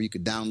connection where you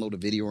could download a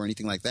video or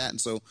anything like that.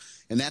 And so,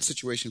 in that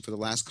situation, for the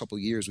last couple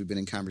of years, we've been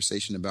in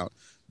conversation about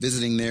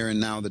visiting there, and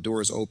now the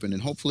door is open,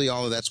 and hopefully,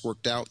 all of that's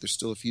worked out. There's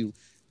still a few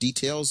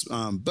details,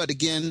 but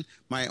again,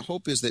 my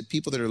hope is that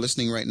people that are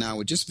listening right now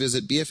would just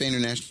visit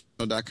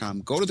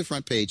bfainternational.com, go to the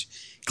front page,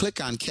 click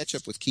on Catch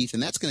Up with Keith,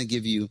 and that's going to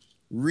give you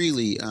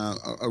really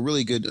a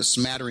really good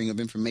smattering of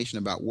information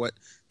about what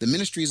the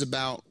ministry is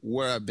about,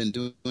 what I've been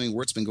doing,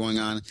 where it's been going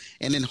on.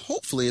 And then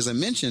hopefully, as I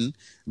mentioned,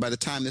 by the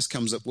time this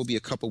comes up, we'll be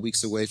a couple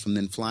weeks away from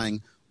then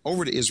flying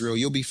over to Israel.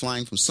 You'll be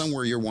flying from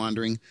somewhere you're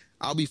wandering.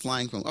 I'll be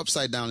flying from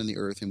upside down in the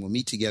earth, and we'll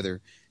meet together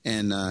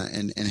and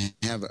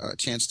have a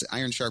chance to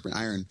iron sharpen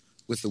iron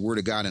with the Word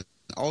of God. And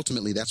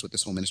ultimately, that's what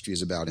this whole ministry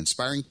is about,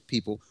 inspiring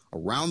people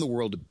around the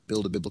world to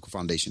build a biblical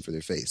foundation for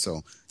their faith.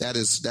 So that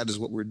is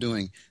what we're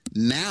doing.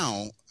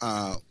 Now,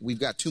 we've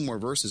got 2 more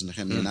verses,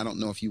 Nehemia, and I don't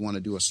know if you want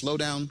to do a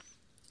slowdown,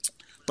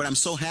 but I'm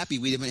so happy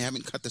we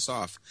haven't cut this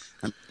off.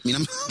 I'm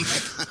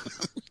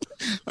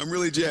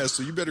really jazzed.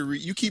 So you better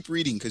you keep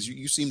reading because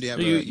you seem to have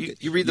you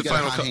read the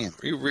final couple.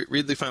 You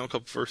read the final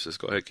couple verses.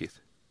 Go ahead, Keith.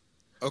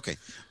 Okay,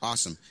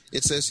 awesome.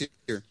 It says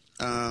here.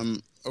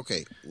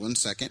 Okay, one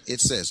second.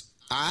 It says,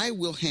 I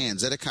will hand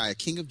Zedekiah,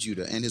 king of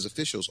Judah, and his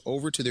officials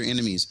over to their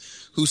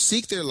enemies who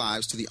seek their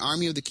lives, to the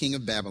army of the king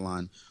of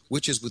Babylon,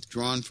 which is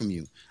withdrawn from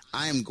you.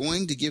 I am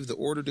going to give the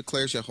order,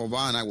 declares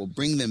Jehovah, and I will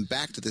bring them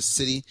back to the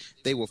city.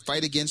 They will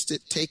fight against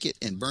it, take it,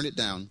 and burn it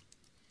down.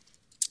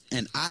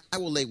 And I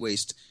will lay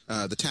waste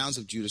the towns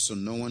of Judah so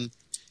no one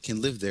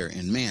can live there.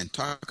 And man,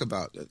 talk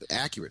about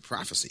accurate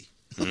prophecy.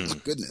 Oh, my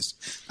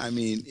goodness. I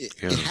mean, it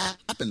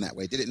happened that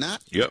way, did it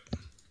not? Yep.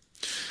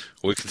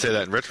 We can say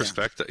that in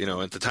retrospect.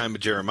 Yeah. At the time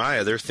of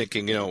Jeremiah, they're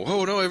thinking,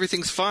 oh, no,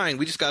 everything's fine.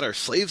 We just got our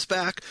slaves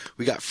back.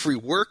 We got free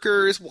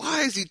workers.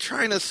 Why is he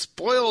trying to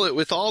spoil it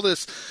with all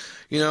this,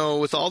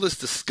 with all this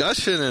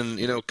discussion?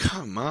 And,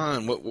 come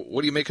on,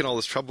 what are you making all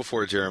this trouble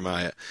for,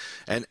 Jeremiah?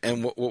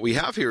 And what we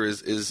have here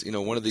is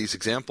one of these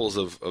examples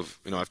of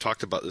I've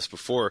talked about this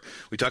before.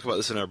 We talk about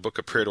this in our book,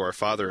 A Prayer to Our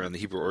Father, on the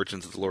Hebrew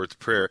origins of the Lord's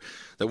Prayer,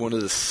 that one of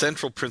the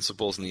central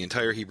principles in the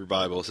entire Hebrew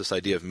Bible is this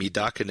idea of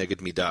midah keneged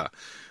midah,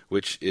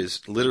 which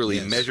is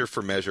literally measure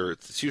for measure.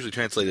 It's usually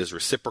translated as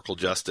reciprocal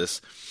justice.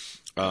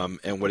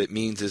 And what it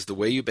means is the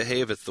way you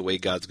behave, it's the way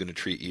God's going to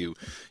treat you.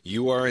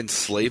 You are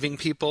enslaving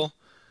people,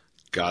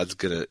 God's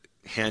going to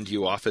hand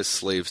you off as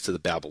slaves to the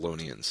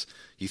Babylonians.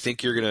 You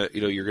think you're going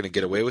to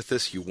get away with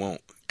this? You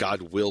won't.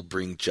 God will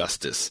bring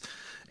justice.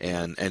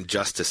 And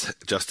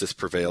justice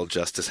prevailed,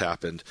 justice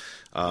happened.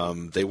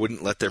 They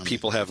wouldn't let their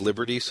people have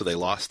liberty, so they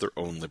lost their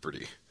own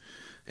liberty.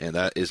 And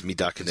that is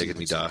midah keneged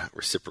midah,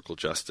 reciprocal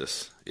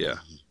justice. Yeah.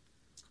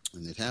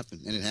 And it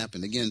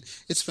happened. Again,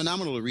 it's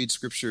phenomenal to read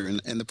Scripture.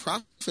 And the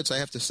prophets, I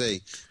have to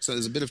say, so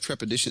there's a bit of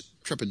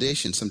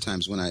trepidation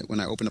sometimes when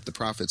I open up the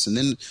prophets. And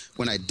then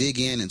when I dig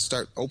in and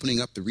start opening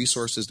up the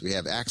resources that we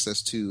have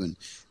access to, and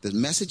the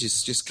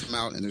messages just come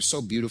out, and they're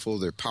so beautiful,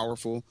 they're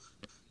powerful.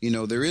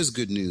 There is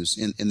good news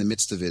in the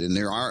midst of it, and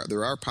there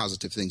are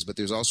positive things, but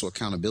there's also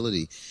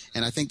accountability.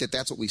 And I think that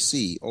that's what we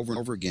see over and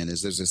over again,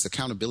 is there's this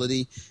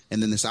accountability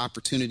and then this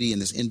opportunity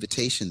and this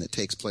invitation that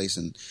takes place.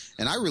 And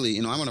I really,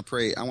 I want to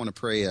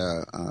pray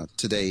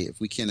today,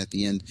 if we can, at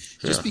the end,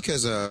 just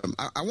because I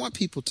want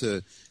people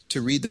to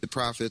read the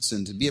prophets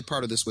and to be a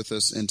part of this with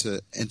us, and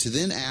to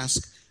then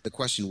ask the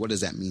question, what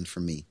does that mean for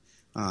me?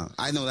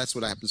 I know that's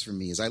what happens for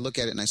me, is I look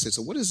at it and I say,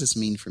 so what does this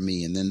mean for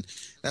me? And then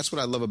that's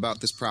what I love about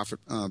this Prophet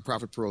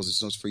Pearls.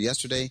 It's for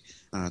yesterday,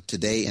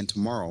 today, and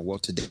tomorrow. Well,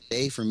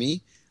 today for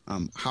me,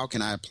 how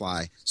can I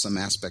apply some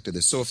aspect of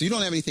this? So if you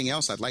don't have anything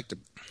else, I'd like to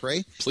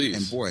pray. Please.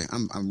 And boy,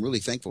 I'm really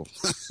thankful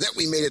that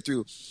we made it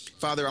through.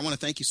 Father, I want to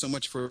thank you so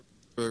much for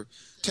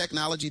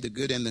technology, the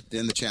good and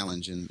the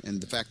challenge, and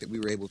the fact that we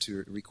were able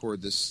to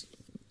record this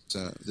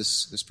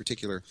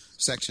particular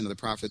section of the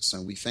prophets.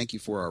 We thank you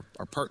for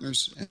our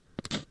partners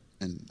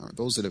and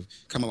those that have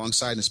come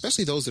alongside, and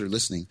especially those that are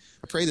listening.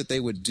 I pray that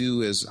they would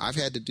do as I've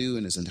had to do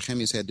and as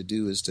Nehemia's had to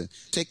do, is to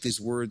take this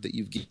word that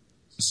you've given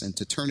us and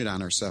to turn it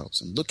on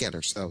ourselves and look at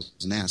ourselves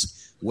and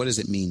ask, what does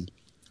it mean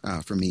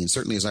for me? And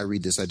certainly as I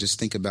read this, I just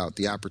think about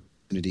the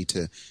opportunity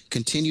to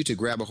continue to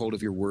grab a hold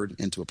of your word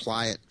and to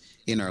apply it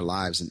in our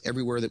lives and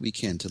everywhere that we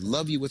can, to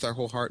love you with our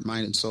whole heart,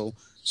 mind, and soul,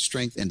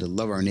 strength, and to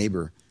love our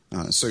neighbor.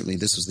 Certainly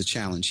this was the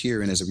challenge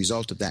here, and as a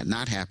result of that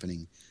not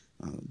happening,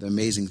 the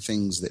amazing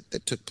things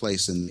that took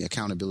place and the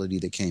accountability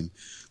that came.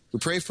 We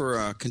pray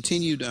for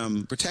continued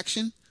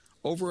protection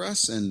over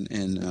us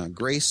and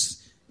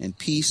grace and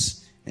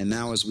peace. And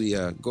now as we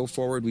go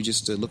forward, we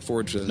just look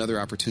forward to another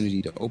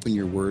opportunity to open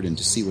your word and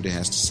to see what it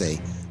has to say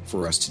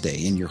for us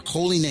today. In your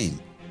holy name,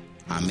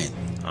 amen.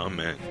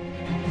 Amen.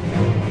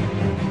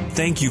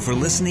 Thank you for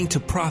listening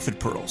to Prophet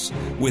Pearls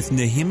with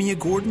Nehemia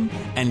Gordon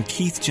and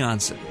Keith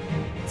Johnson.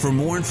 For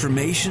more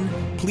information,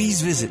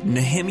 please visit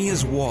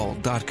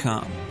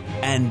nehemiaswall.com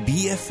and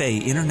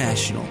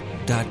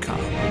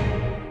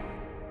bfainternational.com.